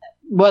 Michael,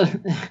 well,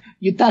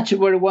 you touch a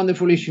very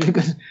wonderful issue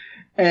because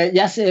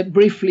just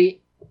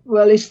briefly,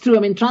 well, it's true.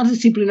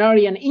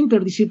 Transdisciplinary and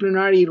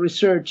interdisciplinary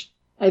research,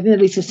 I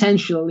think it's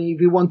essential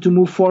if you want to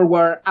move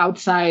forward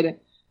outside,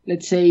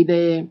 let's say,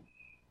 the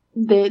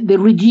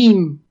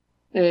regime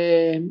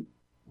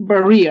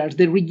barriers,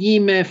 the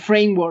regime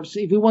frameworks.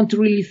 If we want to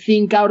really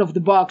think out of the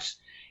box,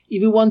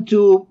 if we want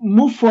to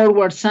move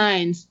forward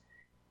science,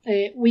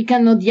 we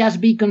cannot just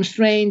be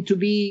constrained to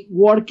be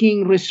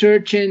working,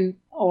 researching,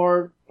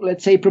 or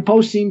let's say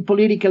proposing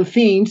political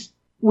things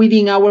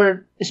within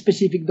our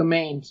specific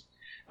domains.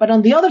 But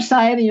on the other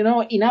side,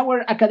 in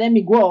our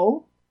academic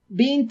world,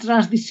 being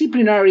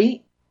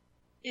transdisciplinary,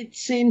 it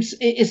seems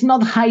it's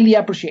not highly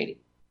appreciated.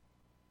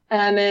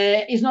 And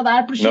it's not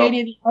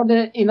appreciated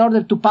in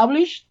order to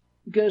publish,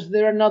 because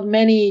there are not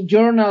many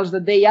journals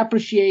that they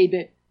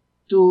appreciate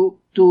to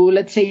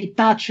let's say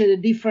touch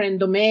different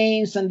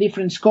domains and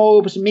different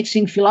scopes,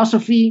 mixing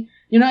philosophy.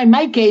 In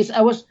my case,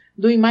 I was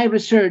doing my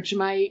research.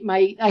 I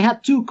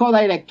had 2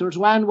 co-directors.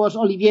 One was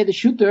Olivier de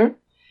Schutter,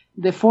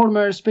 the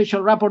former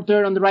special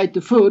rapporteur on the right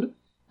to food,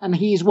 and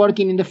he is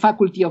working in the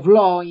Faculty of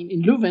Law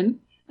in Leuven.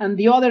 And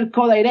the other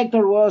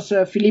co-director was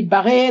Philippe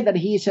Barret, that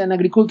he is an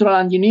agricultural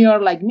engineer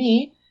like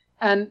me.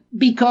 And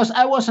because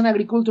I was an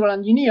agricultural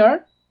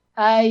engineer,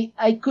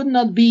 I could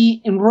not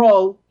be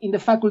enrolled in the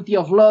Faculty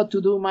of Law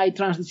to do my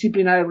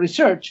transdisciplinary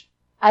research.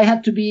 I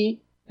had to be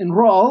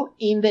enrolled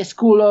in the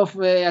School of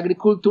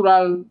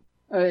Agricultural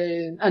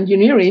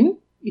Engineering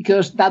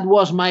because that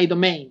was my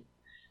domain.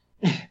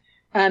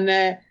 And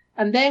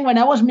then when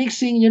I was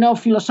mixing,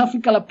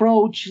 philosophical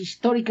approach,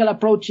 historical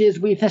approaches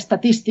with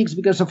statistics,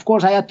 because of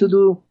course I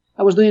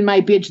was doing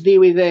my PhD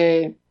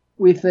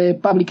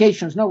with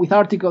publications, with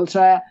articles.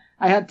 I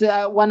had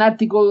one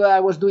article I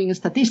was doing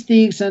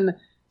statistics, and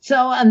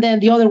then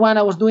the other one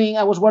I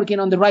was working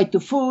on the right to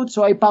food.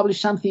 So I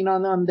published something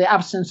on the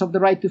absence of the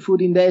right to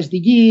food in the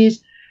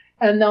SDGs.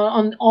 And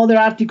on other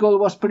article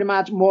was pretty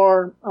much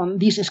more on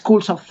these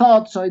schools of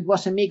thought. So it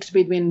was a mix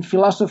between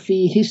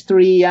philosophy,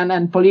 history,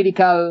 and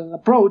political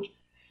approach.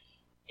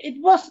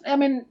 It was,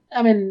 in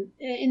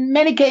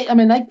many cases,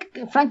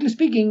 frankly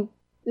speaking,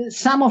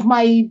 some of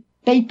my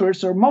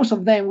papers, or most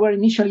of them, were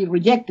initially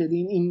rejected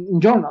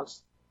in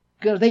journals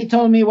because they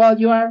told me, well,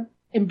 you are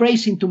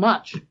embracing too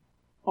much.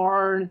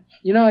 or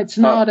it's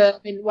not. I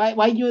mean, why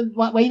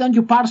don't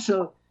you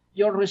parcel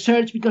your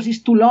research because it's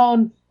too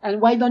long,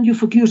 and why don't you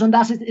focus on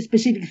that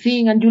specific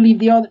thing and you leave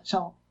the other?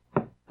 So,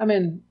 I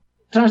mean,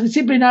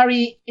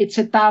 transdisciplinary, it's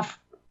a tough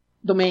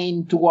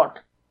domain to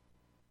work.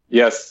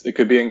 Yes, it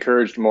could be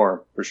encouraged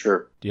more, for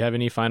sure. Do you have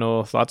any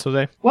final thoughts,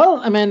 Jose? Well,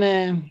 I mean,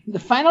 the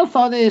final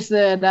thought is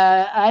that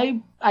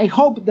I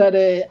hope that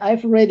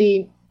I've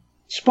already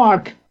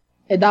sparked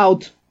a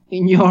doubt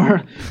in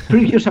your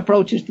previous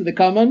approaches to the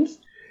commons.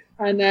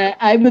 And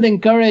I would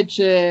encourage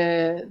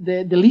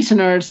the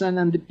listeners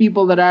and the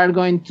people that are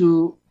going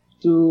to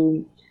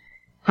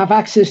have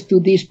access to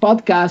this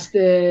podcast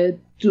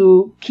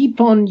to keep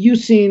on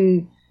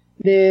using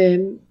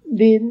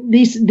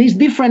these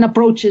different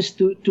approaches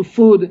to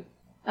food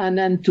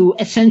and to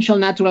essential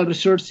natural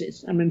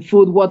resources. I mean,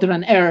 food, water,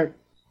 and air,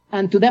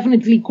 and to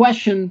definitely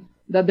question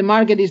that the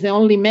market is the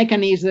only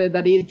mechanism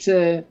that it's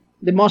the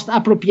most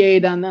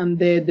appropriate and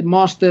the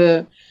most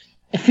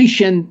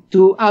efficient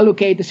to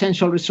allocate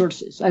essential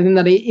resources. I think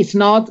that it's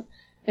not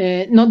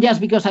just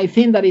because I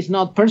think that it's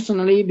not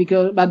personally,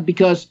 but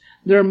because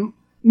there are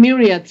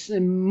myriads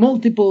and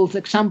multiple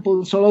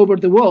examples all over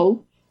the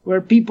world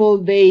where people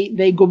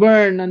they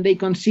govern and they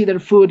consider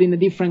food in a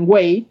different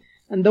way,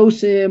 and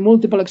those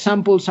multiple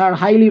examples are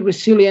highly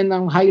resilient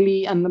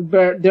and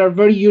they are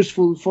very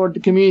useful for the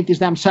communities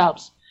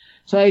themselves.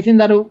 So I think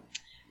that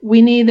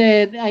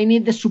I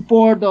need the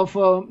support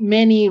of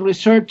many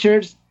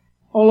researchers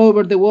all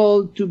over the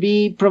world to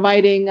be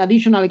providing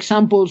additional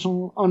examples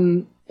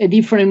on a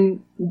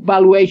different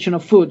valuation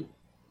of food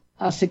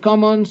as a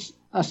commons,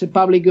 as a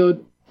public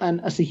good, and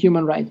as a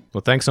human right.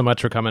 Well, thanks so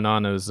much for coming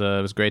on. It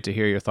was great to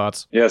hear your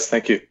thoughts. Yes,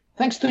 thank you.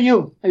 Thanks to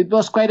you. It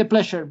was quite a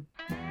pleasure.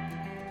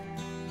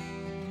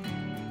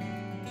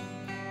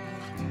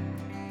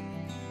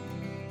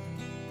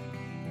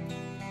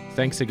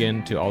 Thanks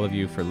again to all of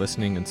you for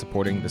listening and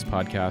supporting this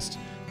podcast.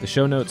 The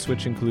show notes,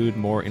 which include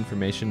more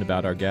information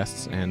about our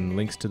guests and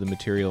links to the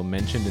material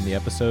mentioned in the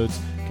episodes,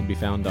 can be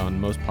found on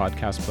most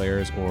podcast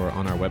players or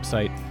on our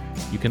website.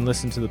 You can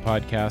listen to the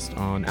podcast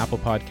on Apple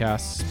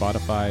Podcasts,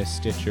 Spotify,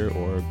 Stitcher,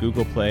 or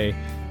Google Play,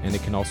 and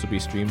it can also be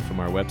streamed from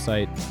our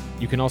website.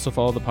 You can also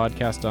follow the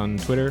podcast on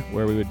Twitter,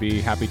 where we would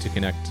be happy to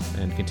connect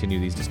and continue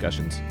these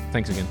discussions.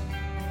 Thanks again.